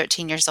 12 Yeah. to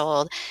 13 years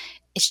old,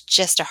 it's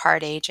just a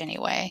hard age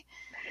anyway.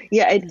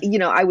 Yeah.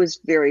 Mm. I was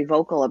very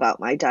vocal about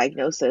my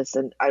diagnosis,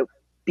 and I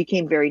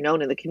became very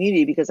known in the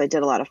community because I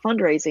did a lot of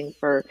fundraising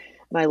for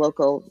my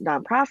local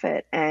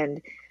nonprofit.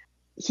 And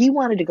he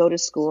wanted to go to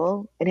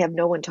school and have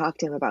no one talk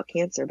to him about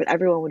cancer, but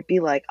everyone would be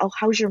like, "Oh,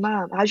 how's your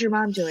mom? How's your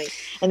mom doing?"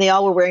 And they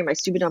all were wearing my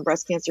stupid dumb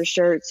breast cancer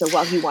shirt. So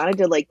while he wanted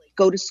to like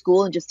go to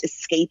school and just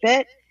escape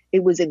it,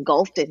 it was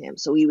engulfed in him.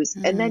 So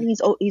and then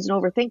Mm. he's an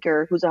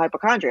overthinker who's a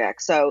hypochondriac.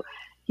 So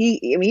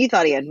he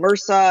thought he had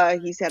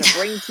MRSA, he's had a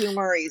brain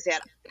tumor, he's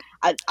had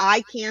an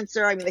eye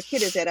cancer. I mean, the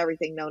kid has had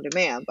everything known to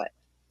man, but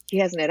he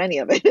hasn't had any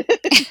of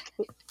it.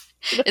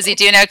 Is he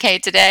doing okay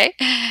today?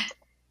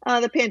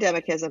 The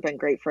pandemic hasn't been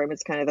great for him.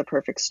 It's kind of the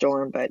perfect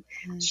storm, but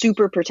Mm.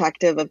 super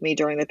protective of me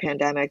during the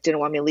pandemic. Didn't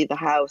want me to leave the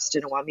house.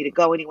 Didn't want me to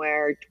go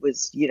anywhere.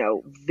 Was,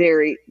 didn't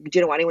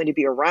want anyone to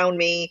be around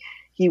me.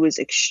 He was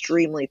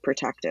extremely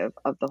protective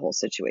of the whole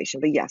situation.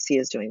 But yes, he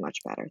is doing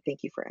much better.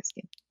 Thank you for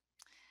asking.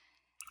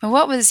 And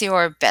what was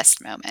your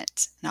best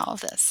moment in all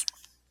of this?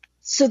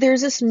 So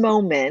there's this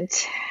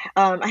moment.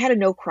 I had a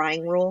no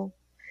crying rule,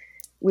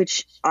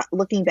 which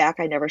looking back,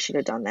 I never should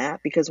have done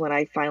that, because when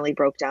I finally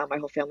broke down, my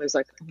whole family was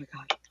like, "Oh my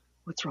God,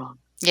 what's wrong?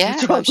 Yeah,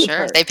 What's I'm wrong with sure.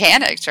 her?" They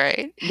panicked,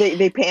 right?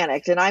 They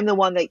panicked, and I'm the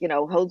one that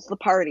holds the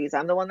parties.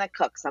 I'm the one that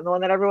cooks. I'm the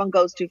one that everyone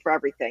goes to for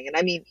everything. And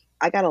I mean,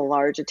 I got a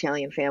large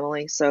Italian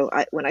family, so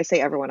when I say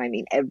everyone, I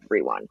mean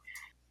everyone.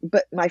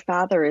 But my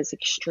father is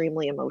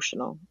extremely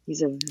emotional.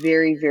 He's a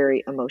very,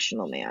 very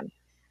emotional man,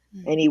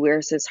 Mm. and he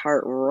wears his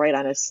heart right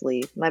on his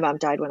sleeve. My mom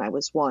died when I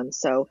was 1,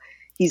 so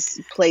he's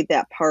played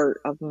that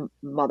part of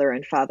mother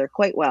and father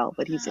quite well,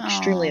 but he's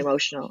extremely Oh,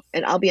 emotional.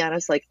 And I'll be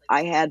honest, like,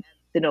 I had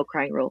the no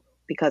crying rule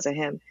because of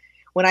him.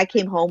 When I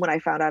came home, when I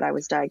found out I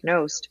was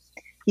diagnosed,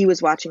 he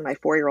was watching my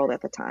 4-year-old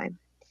at the time.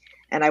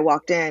 And I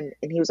walked in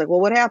and he was like,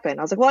 "Well, what happened?"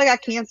 I was like, "Well, I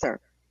got cancer."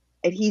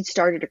 And he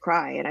started to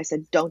cry. And I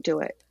said, "Don't do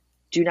it.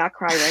 Do not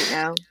cry right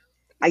now.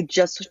 I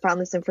just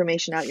found this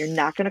information out. You're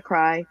not going to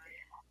cry."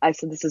 I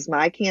said, "This is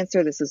my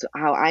cancer. This is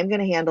how I'm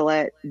going to handle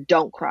it.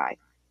 Don't cry.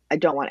 I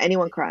don't want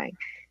anyone crying."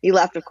 He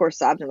left, of course,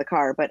 sobbed in the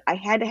car, but I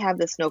had to have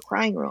this no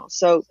crying rule.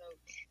 So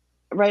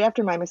right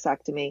after my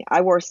mastectomy,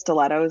 I wore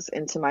stilettos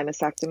into my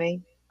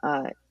mastectomy.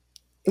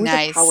 It was a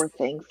nice. power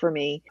thing for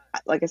me.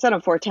 Like I said,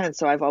 I'm 4'10",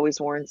 so I've always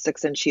worn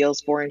 6-inch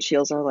heels. 4-inch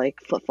heels are like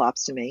flip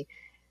flops to me.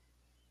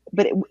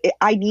 But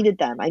I needed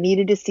them. I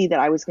needed to see that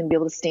I was going to be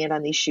able to stand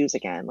on these shoes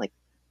again. Like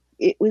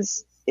it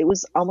was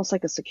almost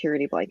like a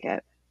security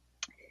blanket.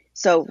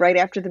 So right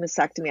after the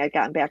mastectomy, I'd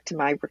gotten back to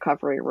my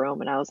recovery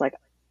room, and I was like,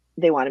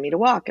 they wanted me to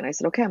walk, and I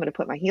said, "Okay, I'm going to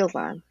put my heels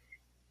on."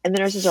 And the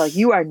nurses are like,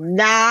 "You are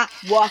not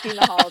walking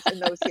the halls in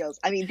those heels."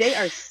 I mean, they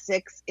are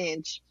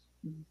 6-inch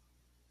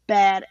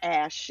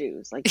badass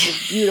shoes, like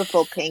just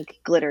beautiful pink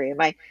glittery. And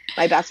my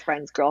best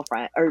friend's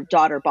girlfriend or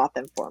daughter bought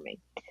them for me.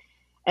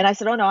 And I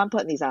said, "Oh no, I'm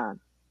putting these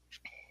on."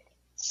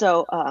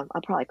 So I'll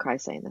probably cry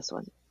saying this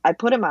one. I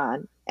put them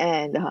on,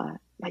 and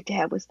my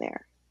dad was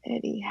there,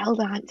 and he held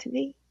on to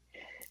me.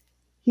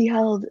 He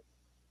held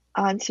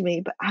on to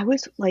me, but I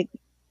was like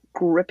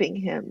gripping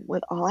him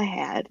with all I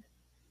had.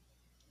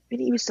 And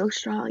he was so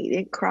strong. He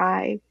didn't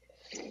cry.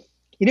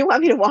 You didn't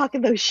want me to walk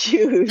in those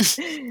shoes,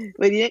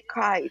 but he didn't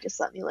cry. He just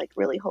let me like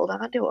really hold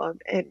on to him.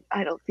 And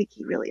I don't think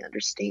he really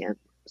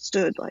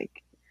understood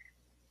like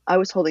I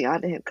was holding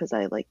on to him because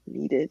I like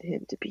needed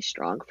him to be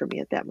strong for me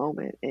at that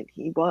moment, and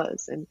he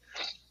was. And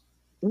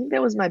I think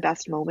that was my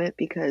best moment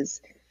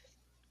because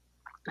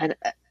I,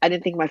 I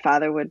didn't think my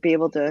father would be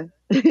able to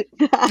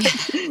not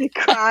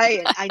cry,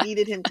 and I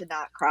needed him to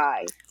not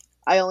cry.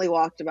 I only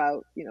walked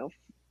about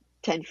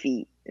 10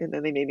 feet, and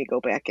then they made me go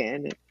back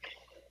in. And,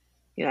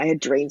 I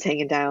had drains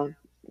hanging down.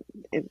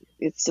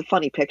 It's a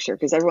funny picture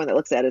because everyone that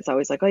looks at it's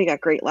always like, "Oh, you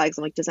got great legs."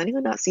 I'm like, does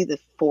anyone not see the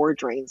 4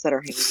 drains that are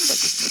hanging from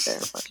me right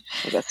there? But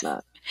I guess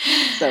not.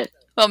 So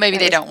Well, maybe that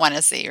they was don't want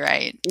to see,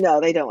 right?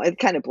 no, they don't. It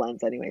kind of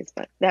blends anyways.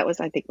 But that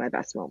was, I think, my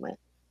best moment.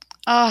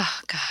 Oh,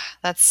 God,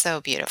 that's so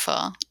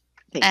beautiful.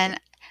 Thank you. And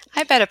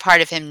I bet a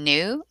part of him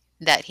knew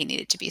that he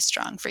needed to be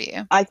strong for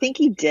you. I think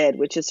he did,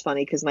 which is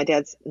funny because my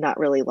dad's not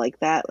really like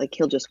that. Like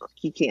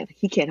he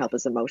can't help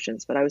his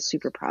emotions. But I was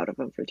super proud of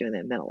him for doing that.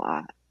 It meant a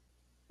lot.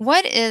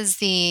 What is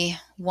the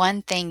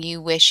one thing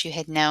you wish you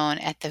had known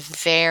at the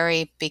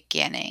very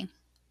beginning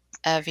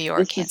of your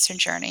This is cancer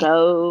journey?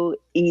 so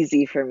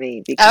easy for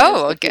me because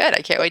Oh, well, good.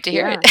 I can't wait to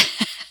hear it.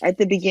 yeah, at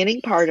the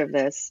beginning part of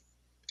this,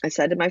 I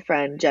said to my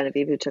friend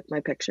Genevieve, who took my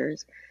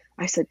pictures,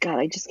 I said, God,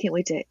 I just can't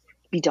wait to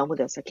be done with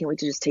this. I can't wait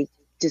to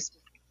just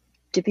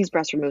get these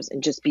breast removes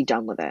and just be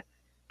done with it.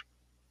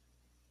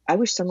 I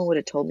wish someone would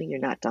have told me you're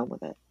not done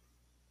with it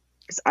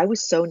because I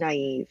was so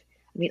naive.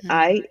 I mean,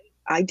 Mm,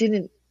 I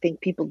didn't think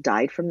people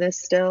died from this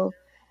still.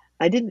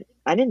 I didn't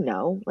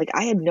know. Like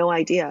I had no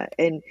idea.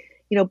 And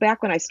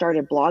back when I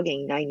started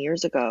blogging 9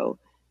 years ago,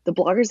 the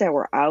bloggers that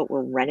were out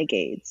were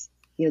renegades.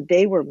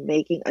 They were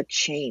making a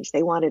change.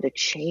 They wanted a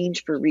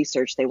change for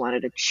research. They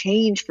wanted a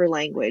change for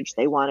language.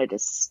 They wanted to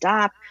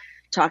stop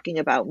talking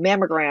about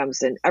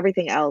mammograms and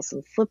everything else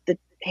and flip the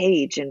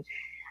page. And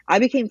I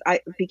became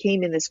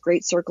in this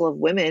great circle of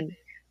women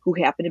who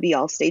happened to be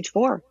all stage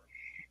 4.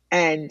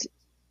 And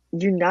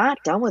you're not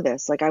done with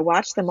this. Like I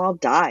watched them all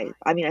die.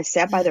 I mean, I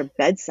sat by their mm.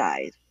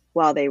 bedside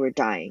while they were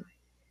dying.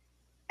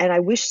 And I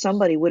wish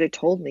somebody would have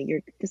told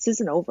me this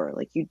isn't over.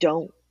 Like you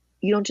don't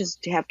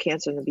just have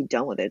cancer and then be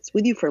done with it. It's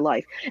with you for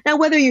life. Now,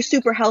 whether you're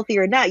super healthy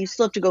or not, you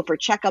still have to go for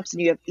checkups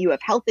and you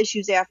have health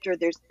issues after.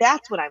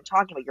 That's what I'm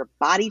talking about. Your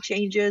body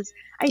changes.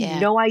 I had Yeah.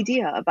 no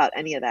idea about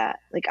any of that.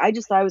 Like I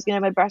just thought I was gonna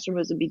have my breast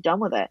removed and be done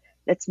with it.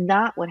 That's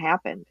not what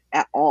happened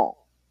at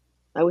all.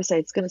 I always say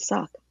it's gonna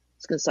suck.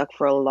 It's gonna suck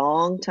for a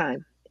long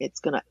time. It's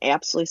gonna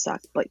absolutely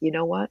suck. But you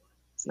know what?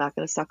 It's not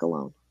gonna suck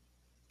alone.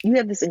 You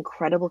have this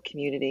incredible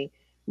community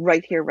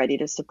right here ready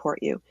to support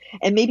you.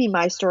 And maybe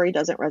my story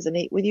doesn't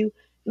resonate with you.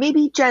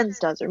 Maybe Jen's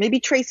does, or maybe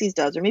Tracy's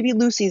does, or maybe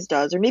Lucy's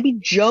does, or maybe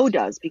Joe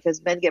does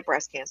because men get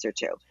breast cancer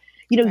too.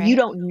 You Right.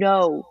 don't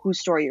know whose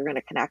story you're going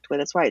to connect with.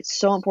 That's why it's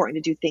so important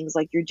to do things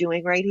like you're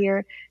doing right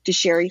here to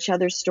share each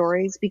other's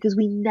stories because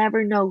we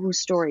never know whose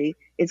story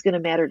is going to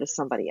matter to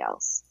somebody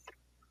else.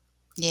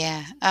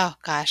 Yeah. Oh,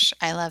 gosh.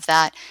 I love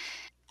that.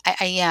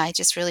 Yeah, I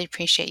just really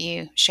appreciate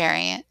you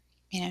sharing it,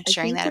 I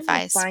sharing think that when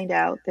you advice. find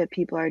out that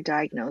people are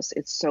diagnosed,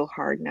 it's so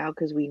hard now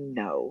because we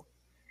know.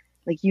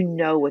 Like you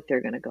know what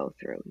they're going to go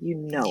through. You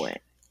know Yeah.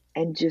 it.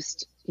 And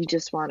you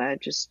just want to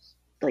just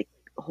like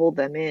hold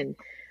them in.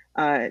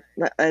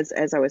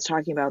 As I was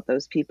talking about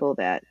those people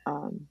that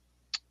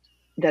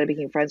I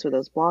became friends with,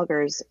 those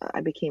bloggers,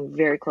 I became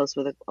very close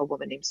with a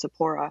woman named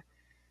Sephora,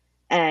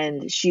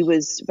 and she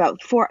was about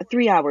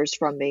 3 hours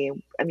from me.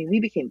 I mean, we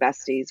became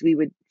besties. We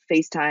would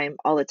FaceTime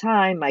all the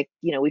time. Like,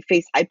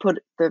 I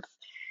put the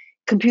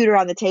computer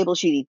on the table.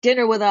 She'd eat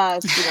dinner with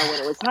us. When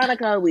it was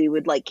Hanukkah, we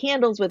would light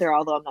candles with her,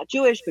 although I'm not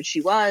Jewish, but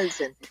she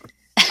was. And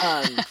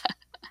um,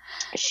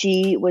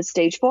 she was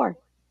stage 4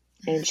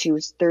 and she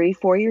was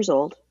 34 years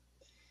old.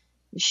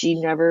 She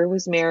never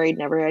was married,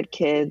 never had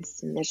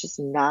kids, and that's just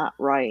not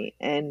right.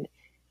 And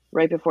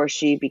right before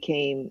she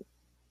became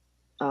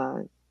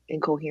uh,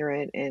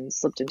 incoherent and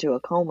slipped into a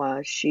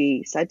coma,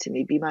 she said to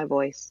me, "Be my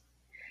voice."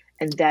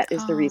 And that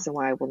is the Oh, reason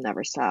why I will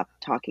never stop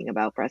talking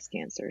about breast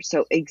cancer.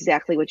 So,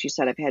 exactly what you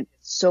said, I've had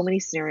so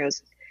many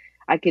scenarios.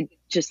 I could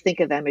just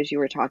think of them as you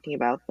were talking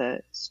about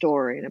the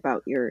story and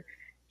about your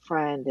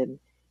friend, and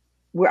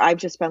where I've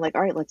just been like,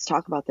 all right, let's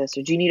talk about this.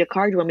 Or do you need a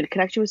card? Do you want me to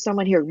connect you with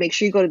someone here? Make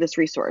sure you go to this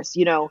resource.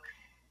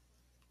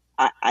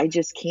 I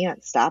just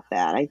can't stop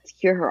that. I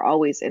hear her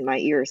always in my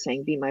ear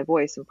saying, be my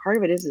voice. And part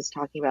of it is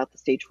talking about the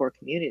stage 4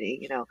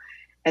 community.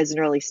 As an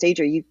early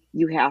stager, you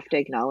have to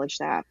acknowledge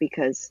that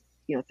because,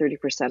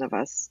 30% of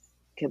us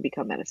can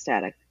become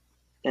metastatic.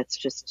 That's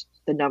just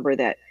the number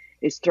that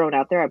is thrown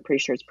out there. I'm pretty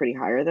sure it's pretty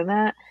higher than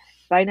that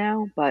by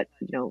now, but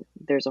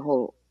there's a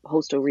whole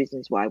host of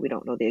reasons why we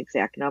don't know the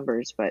exact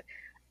numbers, but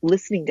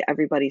listening to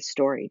everybody's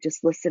story,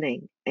 just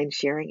listening and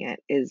sharing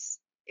it is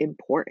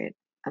important.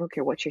 I don't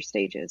care what your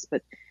stage is,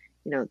 but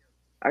you know,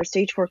 our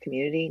stage 4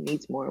 community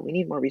needs more. We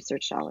need more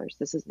research dollars.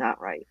 This is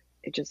not right.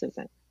 It just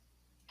isn't.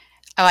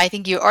 I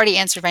think you already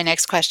answered my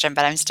next question,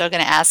 but I'm still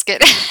going to ask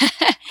it.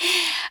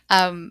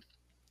 um,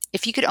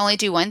 if you could only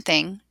do one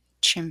thing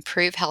to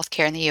improve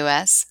healthcare in the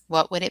U.S.,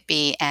 what would it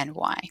be and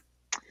why?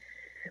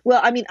 Well,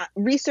 I mean,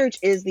 research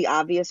is the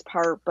obvious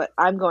part, but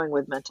I'm going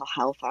with mental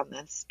health on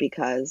this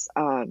because,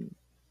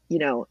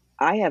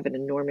 I have an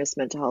enormous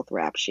mental health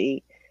rap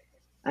sheet.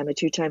 I'm a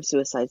two-time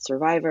suicide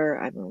survivor.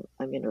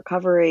 I'm in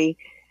recovery,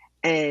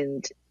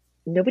 and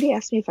nobody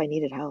asked me if I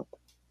needed help.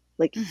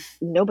 Like,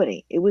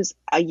 nobody. It was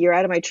a year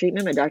out of my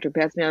treatment. My doctor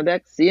pats me on the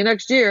back. See you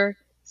next year.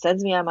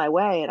 Sends me on my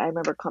way. And I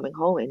remember coming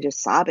home and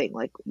just sobbing,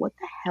 like, what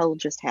the hell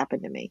just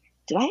happened to me?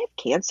 Did I have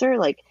cancer?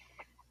 Like,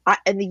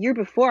 and the year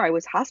before I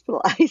was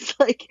hospitalized.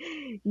 Like,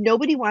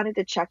 nobody wanted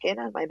to check in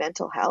on my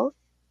mental health.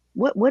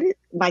 What is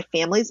my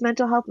family's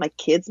mental health? My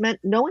kids'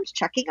 no one's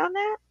checking on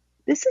that.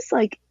 This is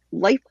like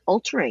life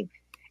altering.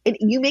 And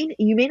you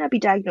may not be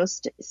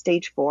diagnosed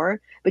stage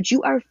 4, but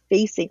you are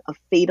facing a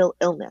fatal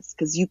illness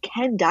because you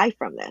can die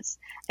from this,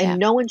 Yeah. and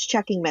no one's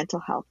checking mental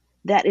health.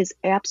 That is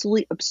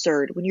absolutely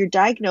absurd. When you're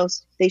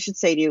diagnosed, they should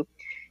say to you,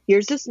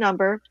 here's this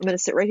number. I'm going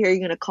to sit right here. You're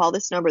going to call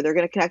this number. They're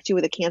going to connect you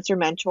with a cancer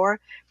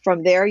mentor.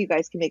 From there, you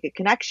guys can make a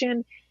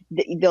connection.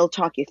 They'll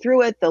talk you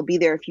through it. They'll be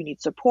there if you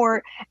need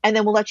support. And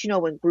then we'll let you know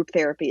when group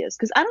therapy is.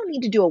 Because I don't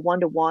need to do a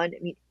one-to-one.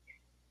 I mean,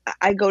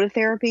 I go to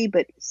therapy,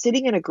 but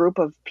sitting in a group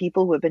of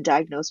people who have been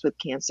diagnosed with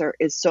cancer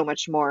is so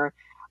much more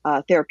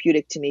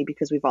therapeutic to me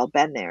because we've all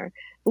been there.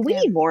 But we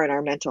Yeah. need more in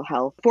our mental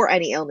health for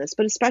any illness,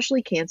 but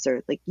especially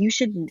cancer. Like,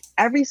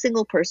 every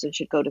single person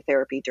should go to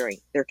therapy during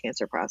their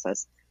cancer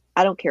process.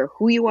 I don't care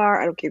who you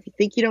are. I don't care if you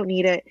think you don't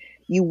need it.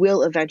 You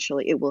will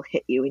eventually, it will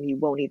hit you and you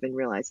won't even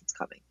realize it's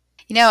coming.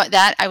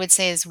 That I would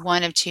say is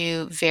one of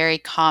two very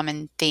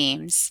common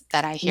themes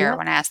that I hear Yep,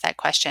 when I ask that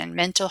question: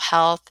 mental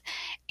health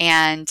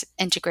and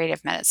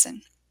integrative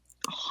medicine.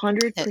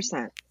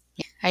 100%.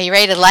 Are you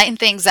ready to lighten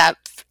things up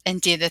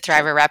and do the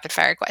Thriver rapid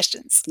fire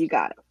questions? You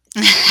got it.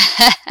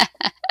 I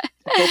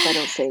hope I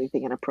don't say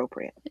anything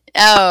inappropriate.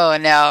 Oh,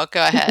 no,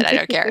 go ahead. I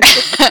don't care.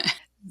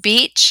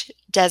 Beach,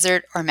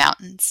 desert, or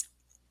mountains?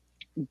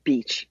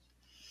 Beach.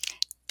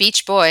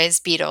 Beach Boys,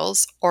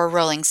 Beatles, or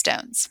Rolling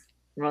Stones?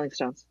 Rolling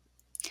Stones.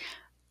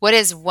 What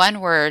is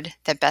one word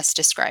that best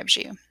describes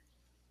you?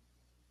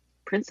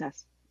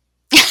 Princess.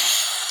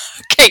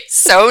 Okay,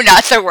 so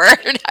not the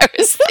word I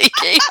was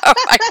thinking. Oh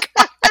my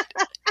God.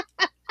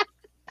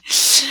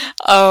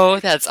 Oh,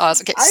 that's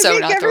awesome. Okay, I so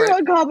make not the word.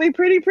 everyone call me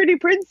pretty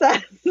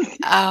princess. Oh,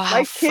 how My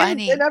kids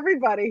funny. and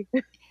everybody.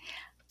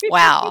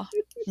 Wow.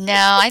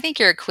 No, I think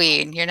you're a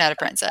queen. You're not a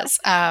princess.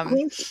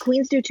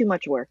 Queens do too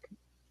much work.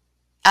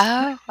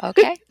 Oh,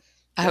 okay.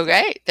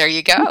 Okay, there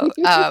you go.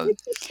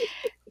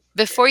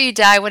 Before you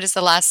die, what is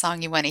the last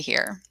song you want to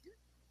hear?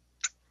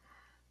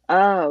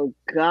 Oh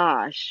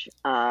gosh.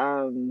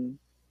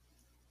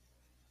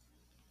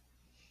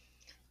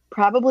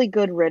 Probably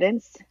Good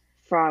Riddance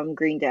from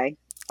Green Day.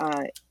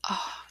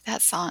 Oh,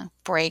 that song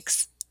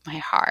breaks my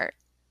heart.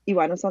 You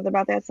want to know something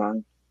about that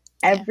song?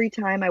 Yeah. Every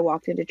time I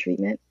walked into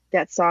treatment,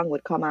 that song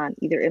would come on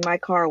either in my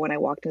car or when I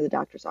walked into the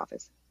doctor's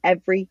office.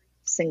 Every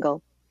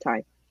single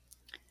time.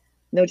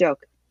 No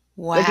joke.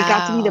 Wow. Like, it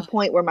got to be the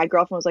point where my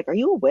girlfriend was like, "Are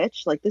you a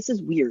witch? Like, this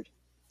is weird."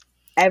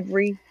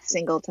 Every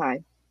single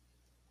time.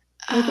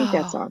 I think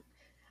that song.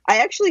 I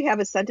actually have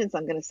a sentence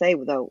I'm going to say,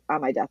 though,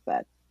 on my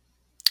deathbed.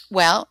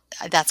 Well,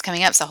 that's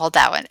coming up, so hold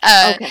that one.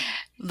 Okay.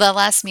 The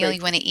last meal Great.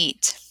 you want to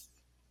eat?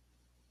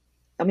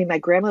 I mean, my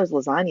grandmother's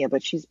lasagna,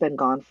 but she's been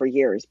gone for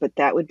years. But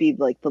that would be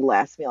like the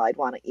last meal I'd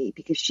want to eat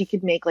because she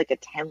could make like a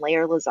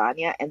 10-layer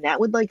lasagna and that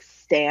would like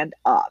stand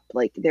up.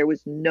 Like, there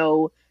was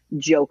no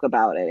joke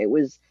about it. It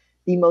was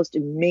the most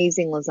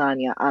amazing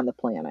lasagna on the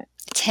planet.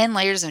 10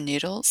 layers of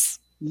noodles?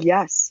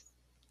 Yes.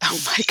 Oh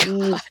With my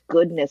cheese God.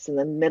 goodness in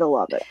the middle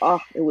of it.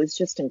 Oh, it was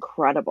just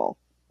incredible.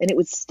 And it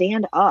would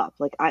stand up.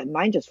 Like,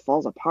 mine just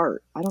falls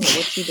apart. I don't know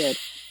what she did.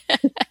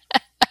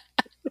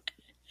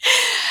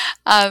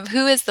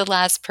 Who is the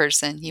last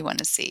person you want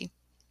to see?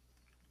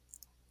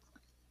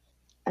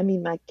 I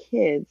mean, my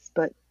kids,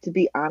 but to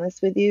be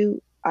honest with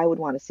you, I would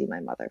want to see my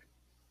mother.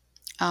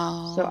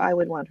 Oh, So I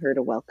would want her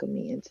to welcome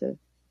me into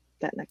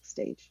that next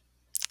stage.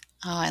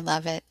 oh, I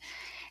love it.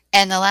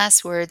 And the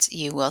last words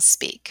you will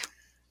speak.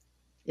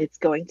 It's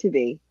going to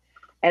be,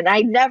 and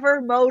I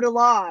never mowed a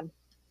lawn.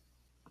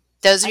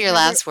 Those are your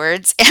last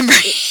words,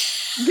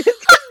 AnnMarie.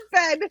 This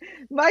has been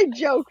my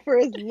joke for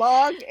as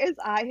long as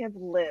I have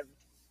lived.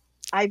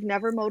 I've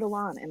never mowed a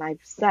lawn, and I've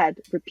said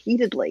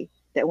repeatedly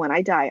that when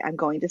I die, I'm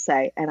going to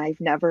say, and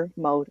I've never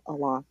mowed a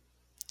lawn.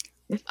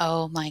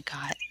 Oh my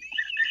God.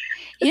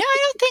 I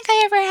don't think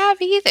I ever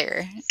have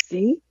either.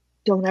 See?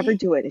 Don't ever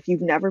do it. If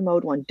you've never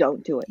mowed one,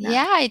 don't do it now.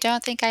 Yeah, I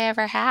don't think I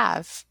ever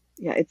have.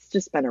 Yeah, it's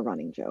just been a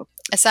running joke.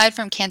 Aside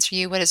from Cancer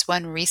U, what is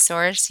one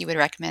resource you would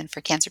recommend for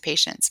cancer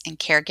patients and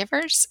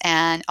caregivers?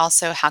 And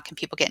also, how can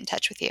people get in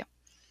touch with you?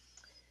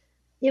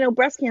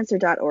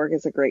 Breastcancer.org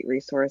is a great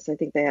resource. I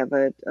think they have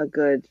a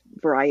good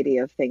variety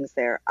of things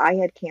there. I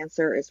Had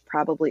Cancer is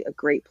probably a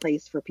great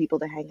place for people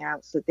to hang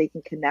out so that they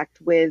can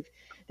connect with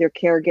their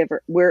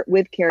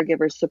with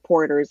caregivers,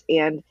 supporters,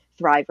 and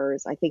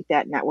thrivers. I think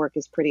that network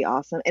is pretty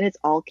awesome. And it's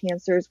all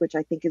cancers, which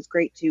I think is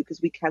great too,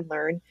 because we can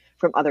learn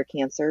from other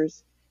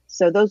cancers.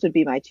 So those would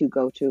be my two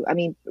go-to. I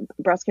mean,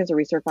 Breast Cancer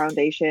Research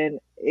Foundation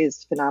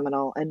is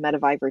phenomenal, and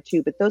Medivivor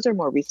too, but those are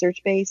more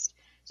research-based.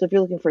 So if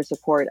you're looking for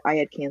support, I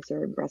had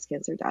cancer and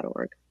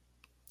breastcancer.org.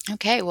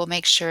 Okay, we'll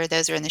make sure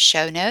those are in the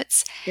show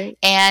notes. Great.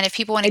 And if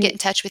people want to And get in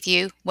touch with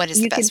you, what is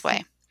the you can best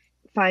way?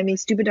 find me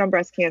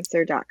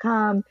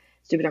stupiddumbreastcancer.com,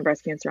 Stupid Dumb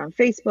Breast Cancer on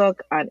Facebook,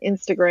 on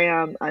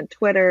Instagram, on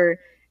Twitter,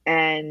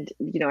 and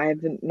I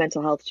have the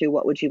mental health too.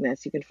 What would you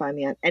miss? You can find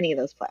me on any of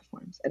those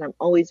platforms, and I'm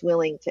always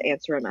willing to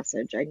answer a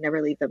message. I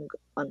never leave them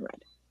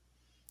unread.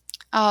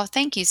 Oh,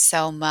 thank you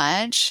so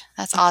much.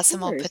 That's Of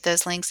awesome. We'll course. put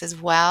those links as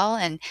well.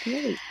 And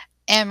Great.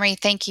 AnnMarie,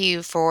 thank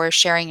you for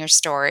sharing your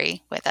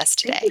story with us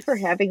Thank today. you for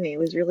having me. It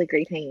was really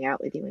great hanging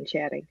out with you and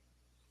chatting.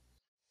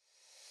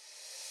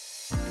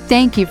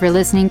 Thank you for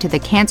listening to the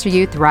Cancer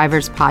Youth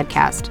Thrivers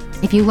podcast.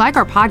 If you like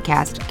our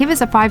podcast, give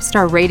us a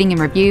 5-star rating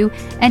and review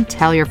and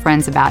tell your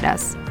friends about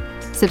us.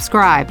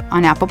 Subscribe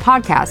on Apple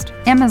Podcast,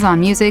 Amazon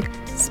Music,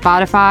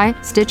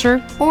 Spotify,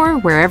 Stitcher, or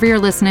wherever you're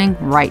listening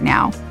right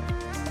now.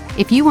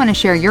 If you want to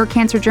share your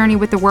cancer journey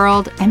with the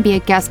world and be a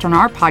guest on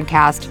our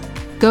podcast,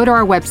 go to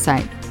our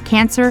website,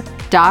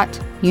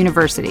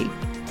 cancer.university.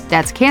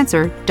 That's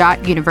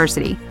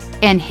cancer.university.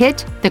 And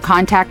hit the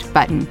contact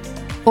button.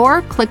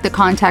 Or click the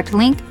contact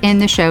link in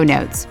the show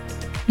notes.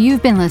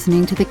 You've been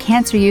listening to the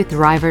Cancer Youth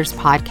Thrivers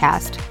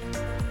podcast.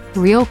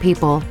 Real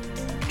people,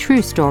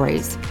 true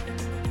stories.